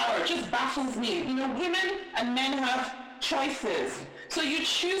willpower just baffles me. You know, women and men have choices. So you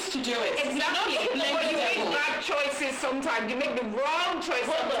choose to do it. Exactly. But you make bad choices sometimes. You make the wrong choice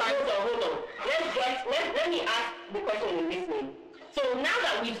sometimes. Hold on. Let me ask the question in this way. So now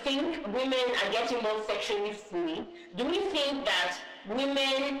that we think women are getting more sexually free, do we think that women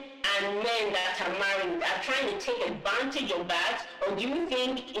and men that are married are trying to take advantage of that, or do you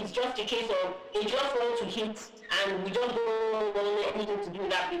think it's just a case of they just want to hit and we just don't want anything to do with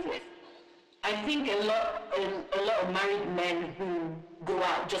that business? I think a lot of married men who go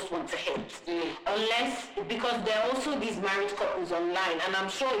out just want to hit. Unless, because there are also these married couples online, and I'm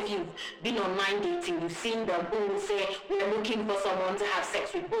sure if you've been online dating, you've seen them who will say, we're looking for someone to have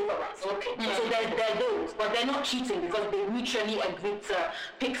sex with both of us. Okay. So they're those, but they're not cheating because they mutually agreed to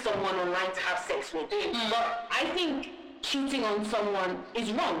pick someone online to have sex with. But I think cheating on someone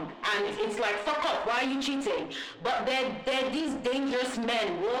is wrong, and it's like, fuck off, why are you cheating? But they're these dangerous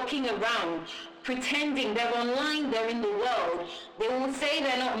men walking around pretending they're online, they're in the world. They will say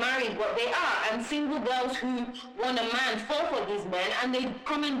they're not married, but they are. And single girls who want a man fall for these men, and they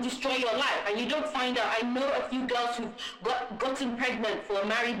come and destroy your life, and you don't find out. I know a few girls who've gotten pregnant for a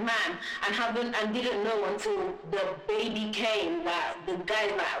married man and didn't know until the baby came that the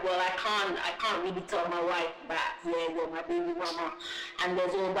guy's like, well, I can't really tell my wife that, yeah, you're my baby mama, and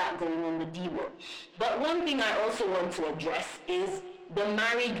there's all that going on the D-word. But one thing I also want to address is the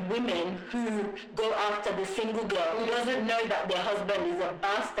married women who go after the single girl who doesn't know that their husband is a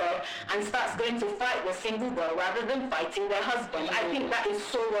bastard and starts going to fight the single girl rather than fighting their husband. I think that is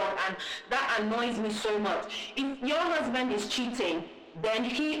so wrong, and that annoys me so much. If your husband is cheating, then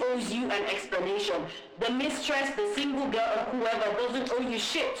he owes you an explanation. The mistress, the single girl, or whoever doesn't owe you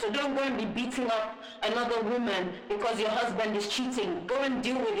shit. So don't go and be beating up another woman because your husband is cheating. Go and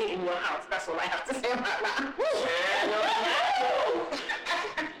deal with it in your house. That's all I have to say about that.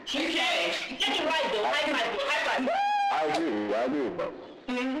 Okay. Get it right though. High five. I do.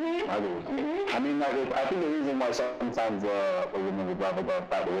 I mean, like, I think the reason why sometimes women would rather go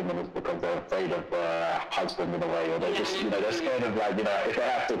back to women is because they're afraid of their husband in a way, or they're just, they're scared of, like, if they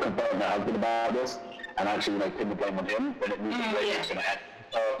have to confront their husband about this and actually, pin the blame on him, then it means the relationship's going to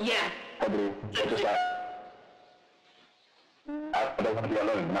end. Probably, they're just like, I don't want to be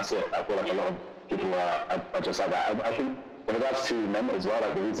alone, and that's it. I feel like a lot of people are just like that. I think, in regards to men as well,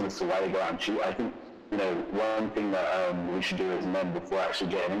 like the reasons to why they go out and cheat, I think, one thing that we should do as men before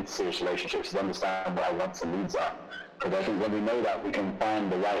actually getting into serious relationships is understand what our wants and needs are. Because I think when we know that, we can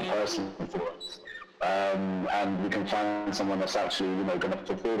find the right person for us. And we can find someone that's actually, going to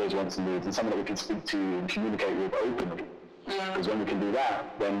fulfill those wants and needs, and someone that we can speak to and communicate with openly. Because when we can do that,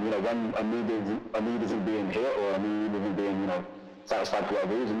 then, when a need isn't being hit, or a need isn't being, satisfied for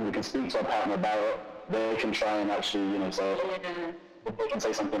whatever reason, we can speak to our partner about it. They can try and actually, they can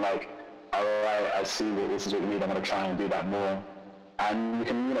say something like, all right, I see that this is what you need, I'm going to try and do that more. And we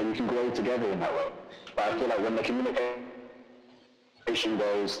can grow together in that way. But I feel like when the communication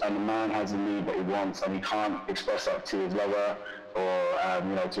goes and the man has a need that he wants and he can't express that to his lover or,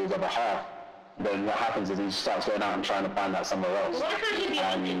 to his other half, then what happens is he starts going out and trying to find that somewhere else. Why can't he be a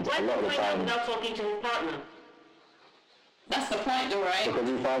lot of the time without talking to his partner? That's the point though, right? Because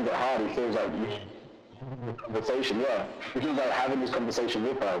he finds it hard, he feels like conversation, yeah. If he was like having this conversation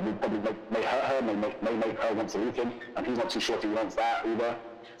with her, we probably may hurt her, may make her want to leave him, and he's not too sure if he wants that either.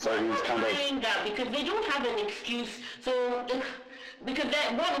 So he's kind of saying that because they don't have an excuse. So because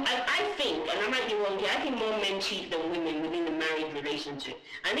that one, I think, and I might be wrong here, I think more men cheat than women within a married relationship.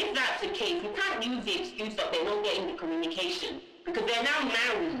 And if that's the case, you can't use the excuse that they're not getting the communication because they're now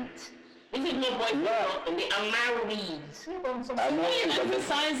married. This is no boyfriend, and they are married.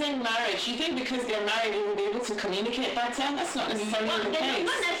 Emphasizing marriage. You think because they're married they will be able to communicate better? That's not necessarily the case.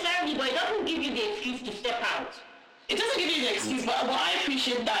 Not necessarily, but it doesn't give you the excuse to step out. It doesn't give you the excuse, but what I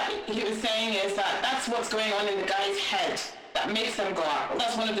appreciate that he was saying is that that's what's going on in the guy's head that makes them go out.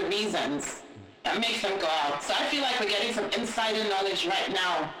 That's one of the reasons that makes them go out. So I feel like we're getting some insider knowledge right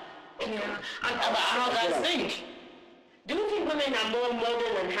now about how guys think. Do you think women are more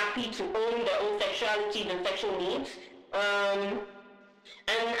modern and happy to own their own sexuality than sexual needs? And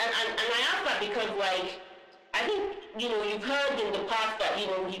I ask that because, like, I think, you've heard in the past that,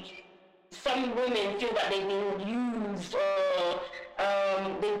 some women feel that they've been used or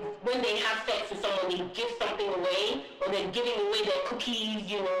when they have sex with someone, they give something away or they're giving away their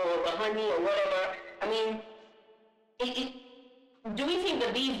cookies, or the honey or whatever. I mean, do we think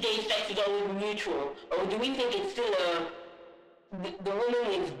that these days sex is always mutual, or do we think it's still the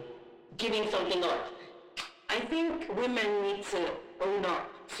woman is giving something up? I think women need to own up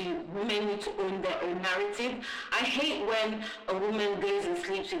to, women need to own their own narrative. I hate when a woman goes and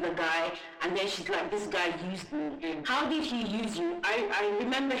sleeps with a guy and then she's like, this guy used me. How did he use you? I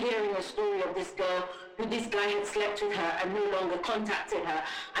remember hearing a story of this girl who this guy had slept with her and no longer contacted her,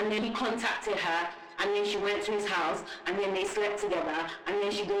 and then he contacted her, and then she went to his house, and then they slept together, and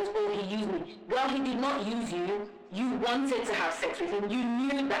then she goes, oh, he used me. Girl, he did not use you. You wanted to have sex with him. You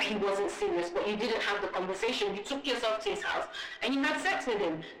knew that he wasn't serious, but you didn't have the conversation. You took yourself to his house, and you had sex with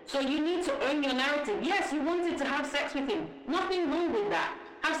him. So you need to own your narrative. Yes, you wanted to have sex with him. Nothing wrong with that.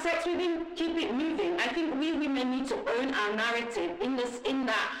 Have sex with him, keep it moving. I think we women need to own our narrative in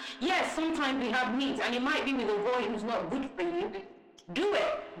that, yes, sometimes we have needs, and it might be with a boy who's not good for you. Do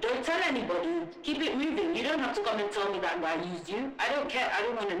it. Don't tell anybody. Keep it moving. You don't have to come and tell me that guy used you. I don't care. I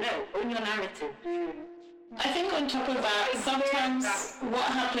don't want to know. Own your narrative. I think on top of that, sometimes what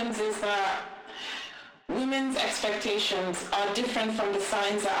happens is that women's expectations are different from the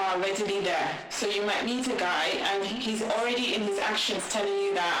signs that are already there. So you might meet a guy and he's already in his actions telling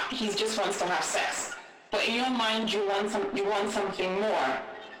you that he just wants to have sex. But in your mind, you want something more.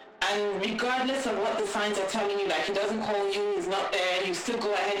 And regardless of what the signs are telling you, like he doesn't call you, he's not there, you still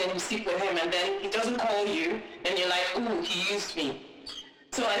go ahead and you sleep with him, and then he doesn't call you, and you're like, ooh, he used me.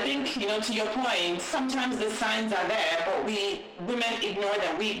 So I think, to your point, sometimes the signs are there, but women ignore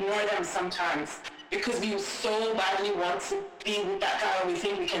them. We ignore them sometimes because we so badly want to be with that guy, or we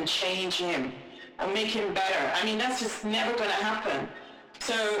think we can change him and make him better. I mean, that's just never going to happen.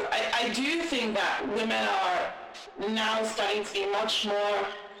 So I do think that women are now starting to be much more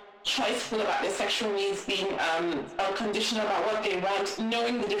choiceful about their sexual needs, being unconditional about what they want,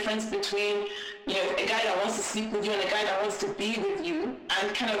 knowing the difference between a guy that wants to sleep with you and a guy that wants to be with you,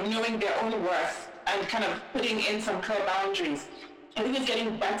 and kind of knowing their own worth and kind of putting in some clear boundaries. I think it's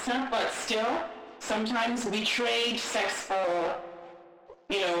getting better, but still, sometimes we trade sex for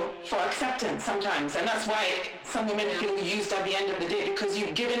acceptance sometimes, and that's why some women feel used at the end of the day, because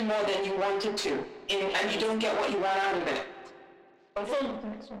you've given more than you wanted to, and you don't get what you want out of it. So,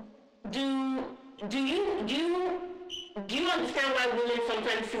 do you understand why women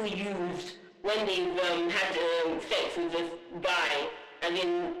sometimes feel used when they've had sex with this guy? I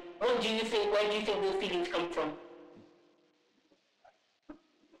mean, where do you think those feelings come from?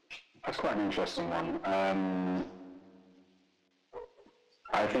 That's quite an interesting one.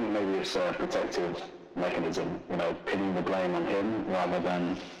 I think maybe it's a protective mechanism, pinning the blame on him rather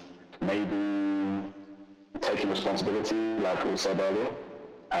than maybe taking responsibility, like we said earlier.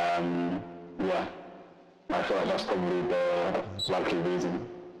 I feel like that's probably the likely reason.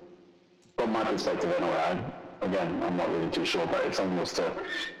 From my perspective anyway, I'm not really too sure, but if someone was to,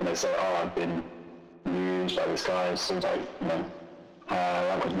 say, oh, I've been used by this guy, it seems like,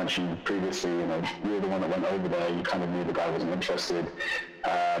 like was mentioned previously, you were the one that went over there, you kind of knew the guy wasn't interested,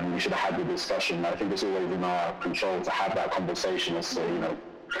 you should have had the discussion. I think it's always in our control to have that conversation as to,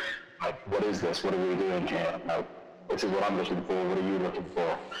 like, what is this? What are we doing here? This is what I'm looking for. What are you looking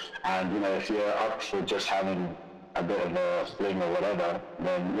for? And, if you're up for just having a bit of a fling or whatever,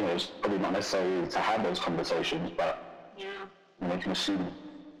 then, it's probably not necessary to have those conversations, but you can assume,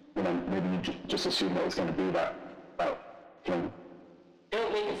 maybe you just assume that it's going to be that fling.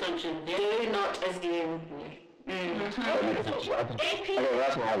 Don't make assumptions. Do not assume. Don't make assumptions. Okay,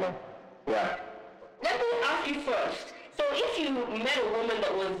 that's what I love. Yeah. let me ask you first. So if you met a woman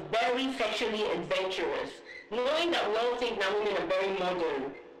that was very sexually adventurous, knowing that we all think now women are very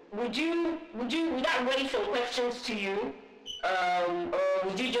modern, would that raise some questions to you? Or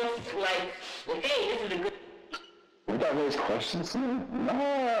would you just like, hey, this is a good... Would that raise questions?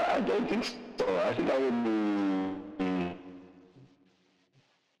 No, I don't think so. I think I would be...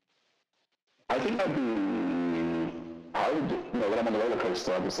 when I'm on the roller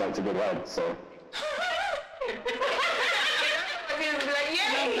coaster, I just like to get ride, so...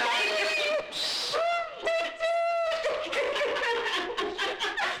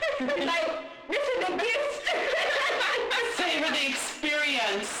 Like, this is a gift. Savor the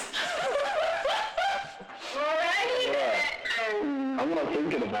experience. Yeah. I'm not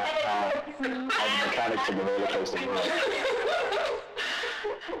thinking about how the mechanics of the roller coaster work.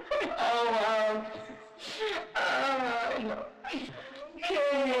 Oh, wow.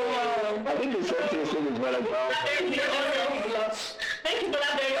 I think the sexiest thing is when I go. Thank you for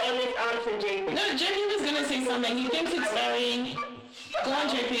that very honest answer, JP. No, JP was going to say something. He thinks it's very... Go on,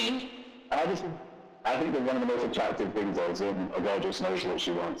 JP. I think that one of the most attractive things is when a girl just knows what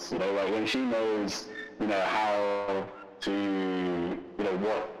she wants. Like when she knows, how to,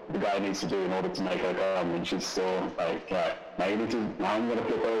 what the guy needs to do in order to make her come, and she's still like, right, now I'm going to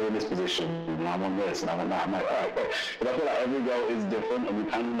flip over in this position, and I want this, and I want that. I'm like, all right, great. But I feel like every girl is different, and we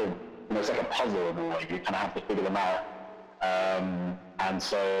kind of, it's like a puzzle, and you kind of have to figure them out. And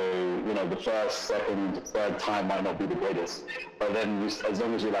so, the first, second, third time might not be the greatest, but then as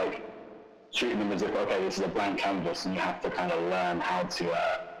long as you treating them as if, okay, this is a blank canvas, and you have to kind of learn how to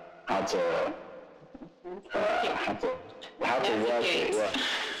work it.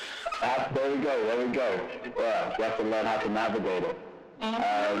 Yeah. There we go. Yeah, you have to learn how to navigate it.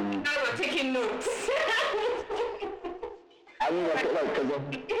 Now we're taking notes. I mean, I feel like, because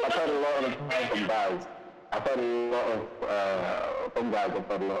I've heard a lot of from guys. I've heard a lot of from guys. I've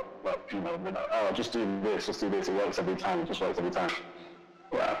heard a lot, oh, just do this. It works every time. It just works every time.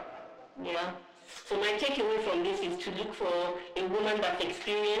 Yeah. Yeah. So my takeaway from this is to look for a woman that's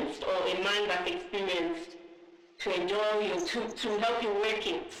experienced or a man that's experienced to enjoy you, to help you work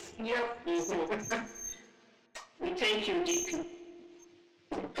it. Yep. Mm-hmm. We thank you, JP.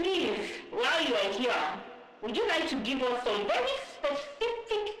 Please, while you are here, would you like to give us some very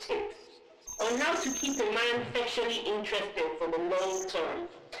specific tips on how to keep a man sexually interested for the long term,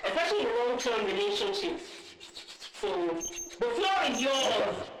 especially in long-term relationships? So the floor is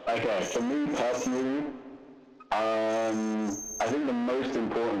yours. Okay, for me personally, I think the most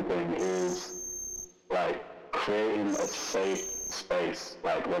important thing is creating a safe space,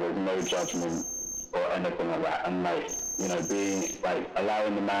 where there's no judgment or anything like that, and being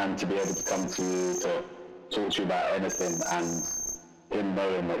allowing the man to be able to come to you to talk to you about anything, and him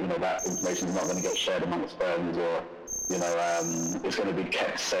knowing that that information is not going to get shared amongst friends, or it's going to be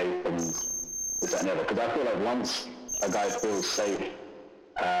kept safe and this that, and the other. Because I feel like once a guy feels safe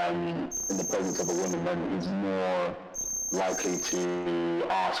in the presence of a woman, then he's more likely to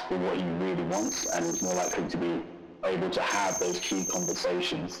ask for what he really wants, and he's more likely to be able to have those key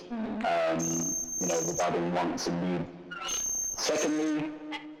conversations, regarding wants and needs. Secondly,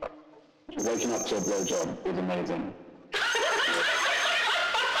 waking up to a blowjob is amazing.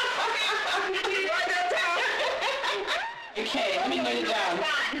 Okay, let me note it down.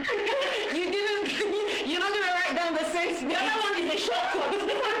 You're not going to write down the sense. The other one is a shortcut.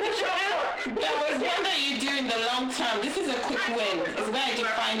 That was one that you do in the long term. This is a quick win. It's where I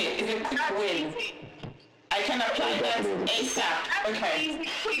define it. It's a quick win. I can apply that ASAP. Okay.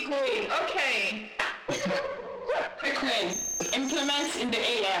 Quick win. Okay. Quick win. Implement in the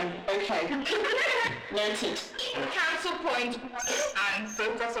AM. Okay. Noted. Cancel point and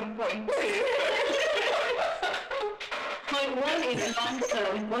focus on point 2. Point 1 is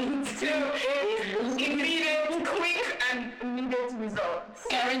long-term. Point 2 is immediate, quick, and immediate results.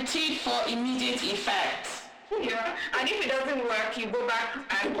 Guaranteed for immediate effect. Yeah, and if it doesn't work, you go back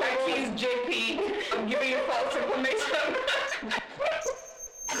and accuse JP of giving you false information.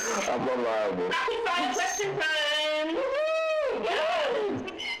 I'm not liable. Rapid fire question time! Yes!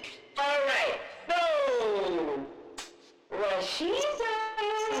 Alright, so Rasheeda!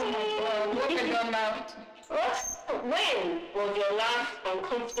 When was your last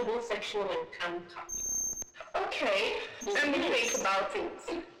uncomfortable sexual encounter? Okay, let me think about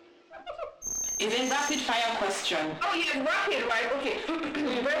it. Is it rapid fire question? Oh yeah, rapid, right? Okay,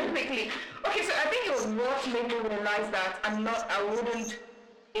 very quickly. Okay, so I think it was what made me realize that I wouldn't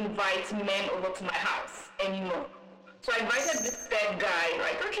invite men over to my house anymore. So I invited this third guy,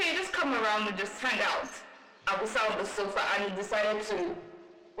 okay, just come around and just hang out. I was sat on the sofa and he decided to,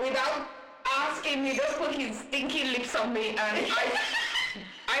 without asking me, don't put his stinky lips on me, and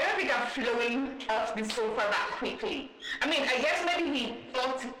I don't think I've flown off the sofa that quickly. I mean, I guess maybe he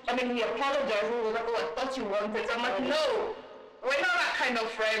apologized. He was like, oh, I thought you wanted. So I'm like, no, we're not that kind of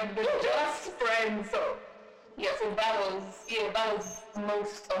friend. We're just friends. So, yeah, so that was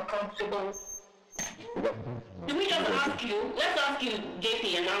most uncomfortable. Let me just ask you, let's ask you,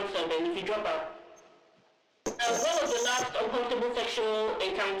 JP, and answer then if you drop out. What was the last uncomfortable sexual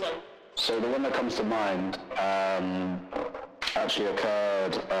encounter? So the one that comes to mind actually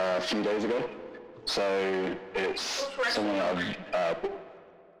occurred a few days ago. So it's someone that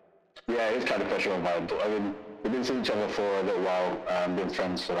it's kind of pressure on mine. I mean, we've been seeing each other for a little while, been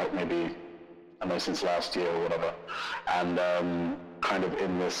friends for like maybe, I don't know, since last year or whatever. And kind of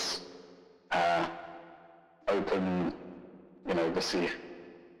in this open, we'll see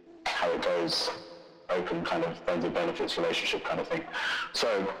how it goes, open kind of friends with benefits relationship kind of thing.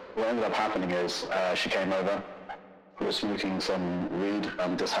 So what ended up happening is she came over, we were smoking some weed,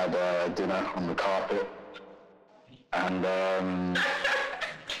 just had dinner on the carpet, and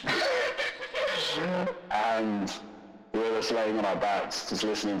and we were just laying on our backs, just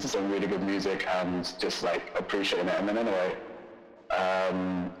listening to some really good music and just like appreciating it. And then anyway,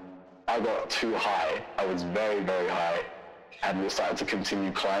 I got too high. I was very, very high. And we started to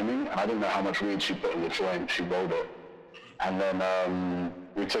continue climbing. And I didn't know how much weed she put in the joint. She rolled it. And then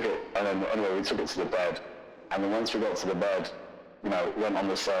we took it, and then anyway, we took it to the bed. And then once we got to the bed, went on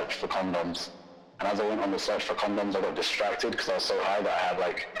the search for condoms. And as I went on the search for condoms, I got distracted because I was so high that I had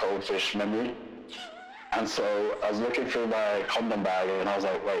like goldfish memory. And so I was looking through my condom bag and I was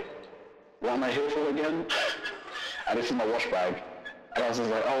like, wait, what am I here for again? And this is my wash bag. And I was just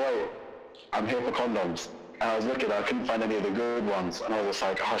like, oh wait, I'm here for condoms. And I was looking, I couldn't find any of the good ones. And I was just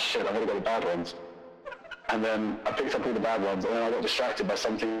like, oh shit, I've got to go to the bad ones. And then I picked up all the bad ones, and then I got distracted by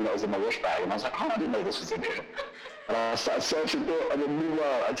something that was in my wash bag. And I was like, oh, I didn't know this was in here. And I started searching for it, and then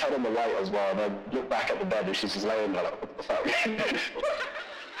meanwhile, I turned on the light as well, and I looked back at the bed, and she's just laying there like, what the fuck?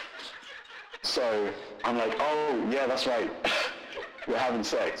 So I'm like, oh, yeah, that's right. We're having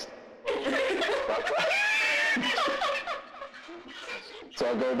sex. So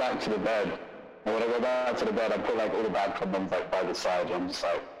I go back to the bed. And when I go back to the bed, I put like all the bad condoms like by the side, and I'm just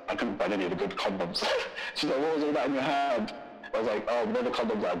like, I couldn't find any of the good condoms. She's like, what was all that in your hand? I was like, oh, they're the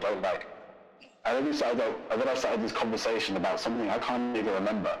condoms that I don't like. And then I started this conversation about something I can't even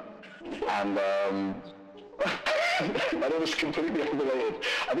remember. And and it was completely unrelated.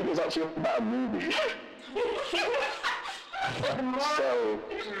 I think it was actually about a movie. So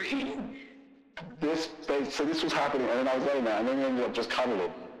this was happening, and then I was laying there, and then we ended up just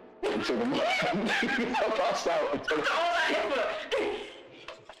cuddling until the morning. I passed out until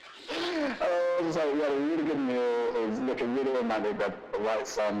I was like, we had a really good meal. It was looking really romantic. We had the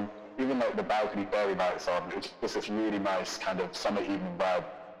lights on, even like the balcony fairy lights on. It was just this really nice kind of summer evening vibe.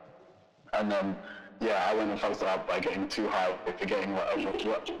 And then, I went and fucked it up by getting too high, forgetting what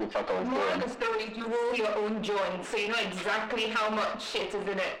the fuck I was doing. More of the story, you roll your own joint, so you know exactly how much shit is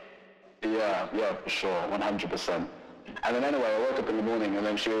in it. Yeah, for sure, 100%. And then anyway, I woke up in the morning, and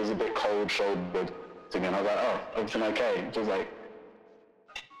then she was a bit cold-shouldered to me, and I was like, oh, everything okay? She was like,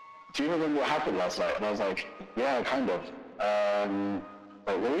 do you remember what happened last night? And I was like, yeah, kind of.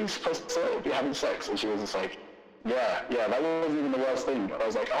 Like, were we supposed to be having sex? And she was just like, yeah, that wasn't even the worst thing. And I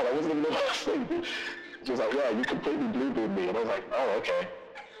was like, oh, that wasn't even the worst thing. She was like, yeah, you completely blue-booed me. And I was like, oh, okay.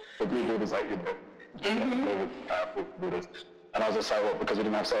 The blue-bood is like, and I was just like, what, because we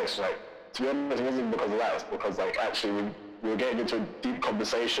didn't have sex? She's like, to be honest, it wasn't because of that. It's because, like, actually, we were getting into a deep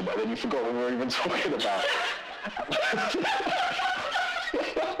conversation, and then you forgot what we were even talking about.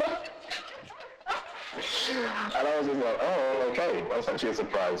 And I was just like, oh, okay, that's actually a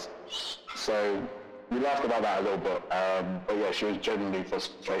surprise. So we laughed about that a little bit, but yeah, she was genuinely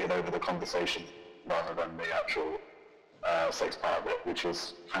frustrated over the conversation rather than the actual sex part of it, which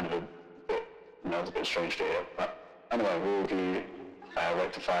was kind of a bit, it was a bit strange to hear. But anyway, we'll be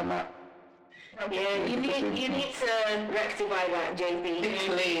rectifying that. Yeah, you need to rectify that,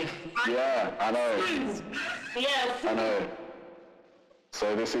 JP. Yeah, I know. Yes. I know.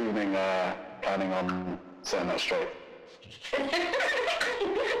 So this evening, planning on setting that straight.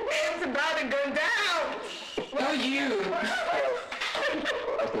 It's about to go down. No, you. I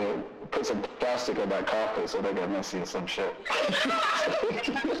have to put some plastic on that carpet so they get messy or some shit.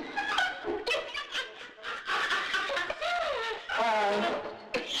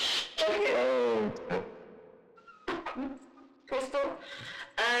 Crystal?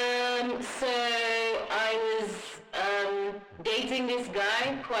 So I was dating this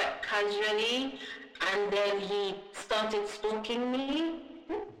guy quite casually, and then he started stalking me,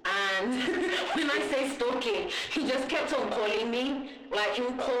 And when I say stalking, he just kept on calling me. Like, he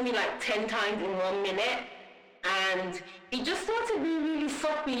would call me like 10 times in 1 minute. And he just started being really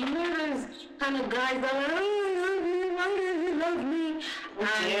soppy. You know those kind of guys that are like, oh, why don't you love me?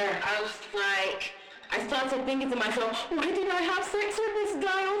 And I was like, I started thinking to myself, why did I have sex with this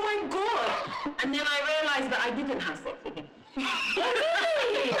guy? Oh my God. And then I realized that I didn't have sex with him.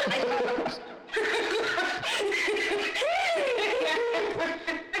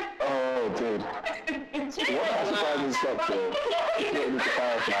 Oh, dude. What has surprising stuff to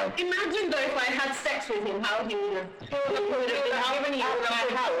clarify? Imagine though if I had sex with him, how he would have given you my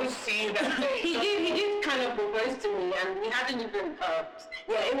house. He did kind of propose to me, and we hadn't even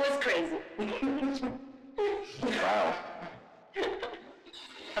yeah, it was crazy. Wow.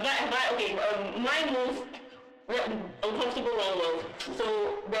 Okay, my most uncomfortable one was, so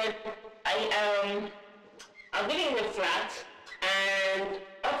then I was living in a flat, and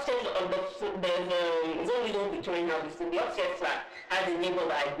upstairs there's it's only those Victorian houses, so the upstairs flat has a neighbor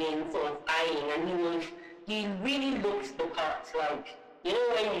that I've been sort of eyeing, and he really looks the part, like, you know,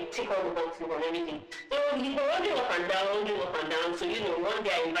 when you tick all the boxes and everything. So he's been wandering up and down, so, you know, one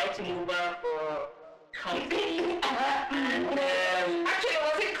day I invited him over for coffee. Actually, it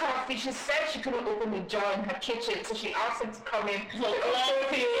wasn't coffee. She said she couldn't open the door in her kitchen, so she asked him to come in for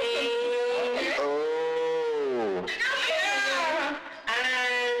coffee. Oh. Yeah.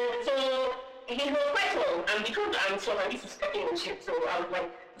 And so he was quite long, and because I'm so used to stepping on shit, so I was like,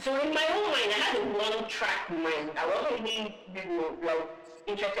 so in my own mind, I had a one-track mind. I wasn't really, like,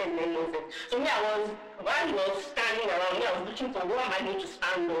 interested in any of it. So yeah, while he was standing around me, I was looking for what am I going to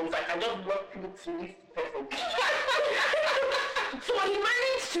stand on, so I could just walk through to this person. So he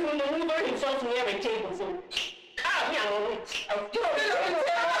managed to maneuver himself near the table, so, me, I'm on it. I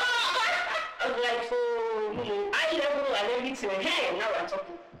was like, so, eye level and everything, hey, now we're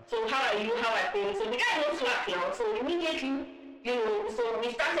talking. So how are you, how are things? So the guy was slack now, so immediately, you know, so we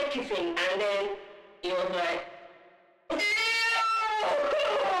started kissing, and then he was like, and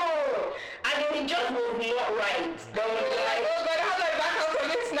then it just was not right. They were like, oh God, how do I back out from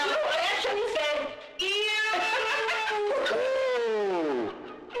this now? No, I actually said, Oh.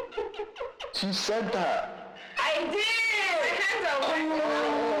 She said that. I did. My hands are wet.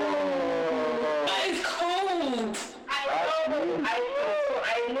 That is cold. I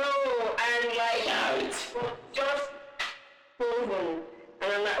know, and like, just frozen. And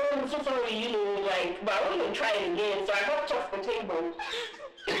I'm like, oh, I'm so sorry, you know, like, but I want to try it again, so I hopped off the table.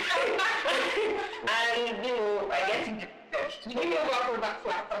 And, you know, I guess you can go up with that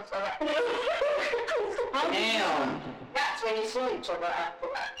flat, that's all right. Damn. That's when you saw each other after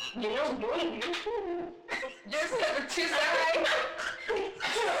that. You know, you Just the two sides.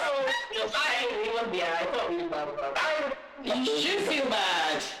 I thought really bad about that. You should feel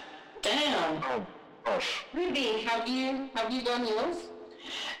bad. Damn. Oh, gosh. Ribi, have you done yours?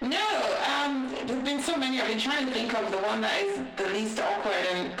 No, there's been so many. I've been trying to think of the one that is the least awkward,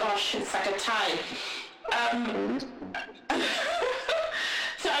 and gosh, it's like a tie.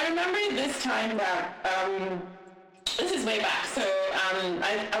 So I remember this time that, this is way back, so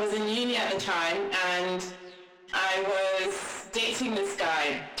I was in uni at the time, and I was dating this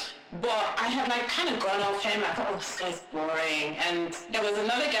guy, but I had like kind of gone off him. I thought, oh, this guy's boring, and there was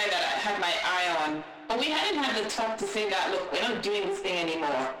another guy that I had my eye on, but we hadn't had the talk to say that, look, we're not doing this thing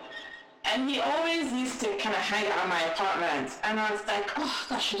anymore. And he always used to kind of hang out at my apartment, and I was like, oh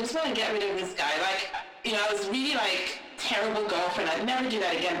gosh, I just want to get rid of this guy. Like, you know, I was really like terrible girlfriend. I'd never do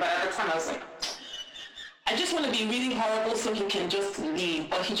that again, but at the time I was like, I just want to be really horrible so he can just leave,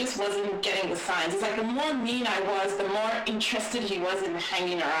 but he just wasn't getting the signs. It's like the more mean I was, the more interested he was in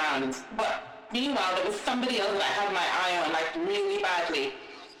hanging around. But meanwhile, there was somebody else that I had my eye on, like really badly.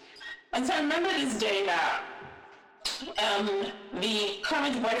 And so I remember this day that the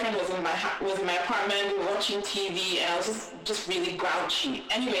current boyfriend was in my apartment, we were watching TV, and I was just really grouchy.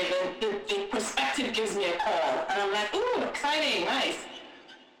 Anyway, the prospective gives me a call, and I'm like, ooh, exciting, nice.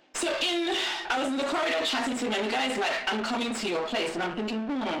 So I was in the corridor chatting to him, and the guy's like, I'm coming to your place. And I'm thinking,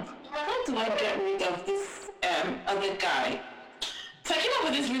 how do I get rid of this other guy? So I came up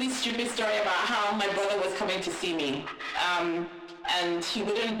with this really stupid story about how my brother was coming to see me. And he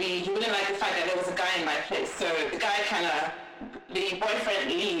wouldn't like the fact that there was a guy in my place. So the boyfriend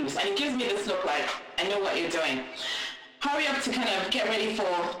leaves, and he gives me this look like, I know what you're doing. Hurry up to kind of get ready for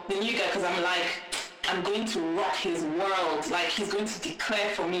the new guy, because I'm going to rock his world. Like, he's going to declare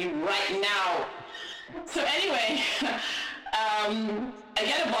for me right now. So anyway, I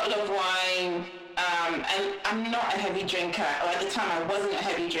get a bottle of wine, and I'm not a heavy drinker, or at the time I wasn't a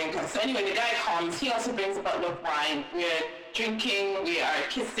heavy drinker. So anyway, the guy comes, he also brings a bottle of wine. We're drinking, we are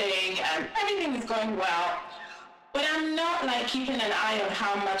kissing, and everything is going well. But I'm not like keeping an eye on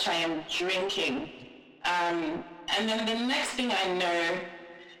how much I am drinking. And then the next thing I know,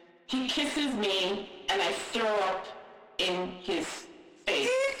 he kisses me and I throw up in his face.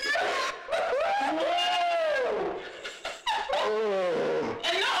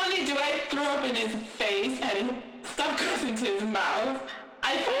 And not only do I throw up in his face and stuff goes into his mouth,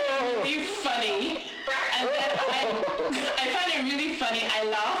 I find it really funny. And then I find it really funny. I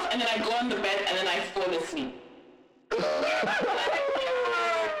laugh and then I go on the bed and then I fall asleep.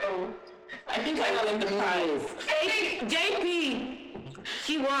 I think I won the prize. JP,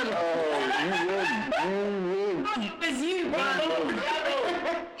 she won. Oh, you win. It was you, bravo.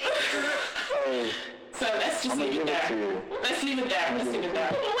 So let's just leave it there. Let's leave it there.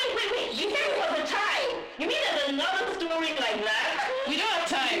 Wait. You said it was a tie. You mean there's another story like that? We don't have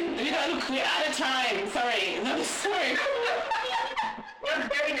time. We're out of time. Sorry. Another story. That's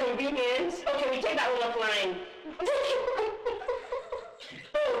very convenient. Okay, we take that one offline.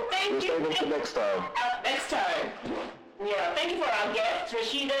 Thank you. We'll save it for next time. Next time. Yeah, thank you for our guests,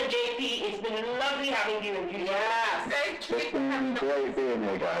 Rasheeda, JP. It's been lovely having you. Yeah, It's been great being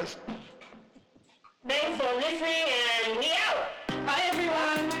here, guys. Thanks for listening, and we out. Bye,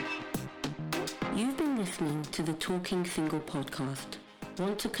 everyone. You've been listening to the Talking Single podcast.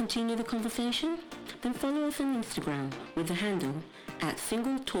 Want to continue the conversation? Then follow us on Instagram with the handle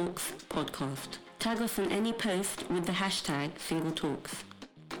 @SingleTalksPodcast. Tag us on any post with the hashtag #SingleTalks.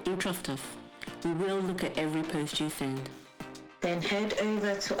 And trust us, we will look at every post you send. Then head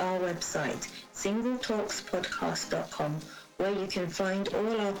over to our website, singletalkspodcast.com, where you can find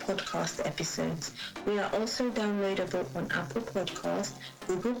all our podcast episodes. We are also downloadable on Apple Podcasts,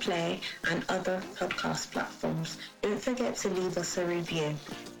 Google Play, and other podcast platforms. Don't forget to leave us a review.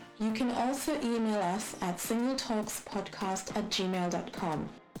 You can also email us at singletalkspodcast@gmail.com.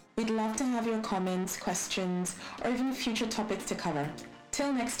 We'd love to have your comments, questions, or even future topics to cover.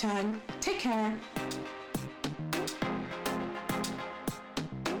 Till next time, take care.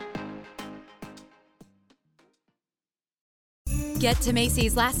 Get to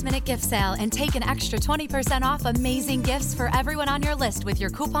Macy's last-minute gift sale and take an extra 20% off amazing gifts for everyone on your list with your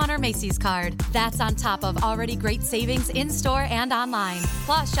coupon or Macy's card. That's on top of already great savings in-store and online.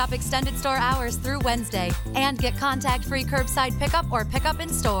 Plus, shop extended store hours through Wednesday and get contact-free curbside pickup or pickup in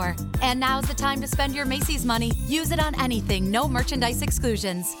store. And now's the time to spend your Macy's money. Use it on anything, no merchandise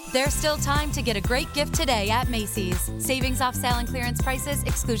exclusions. There's still time to get a great gift today at Macy's. Savings off sale and clearance prices,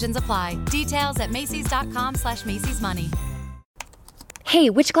 exclusions apply. Details at Macys.com/Macy's Money. Hey,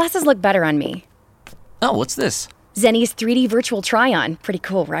 which glasses look better on me? Oh, what's this? Zenni's 3D virtual try-on. Pretty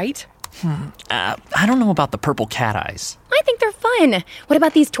cool, right? I don't know about the purple cat eyes. I think they're fun. What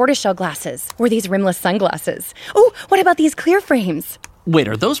about these tortoiseshell glasses? Or these rimless sunglasses? Oh, what about these clear frames? Wait,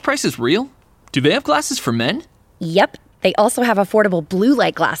 are those prices real? Do they have glasses for men? Yep. They also have affordable blue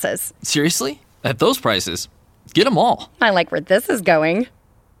light glasses. Seriously? At those prices? Get them all. I like where this is going.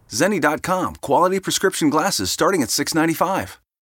 Zenni.com. Quality prescription glasses starting at $6.95.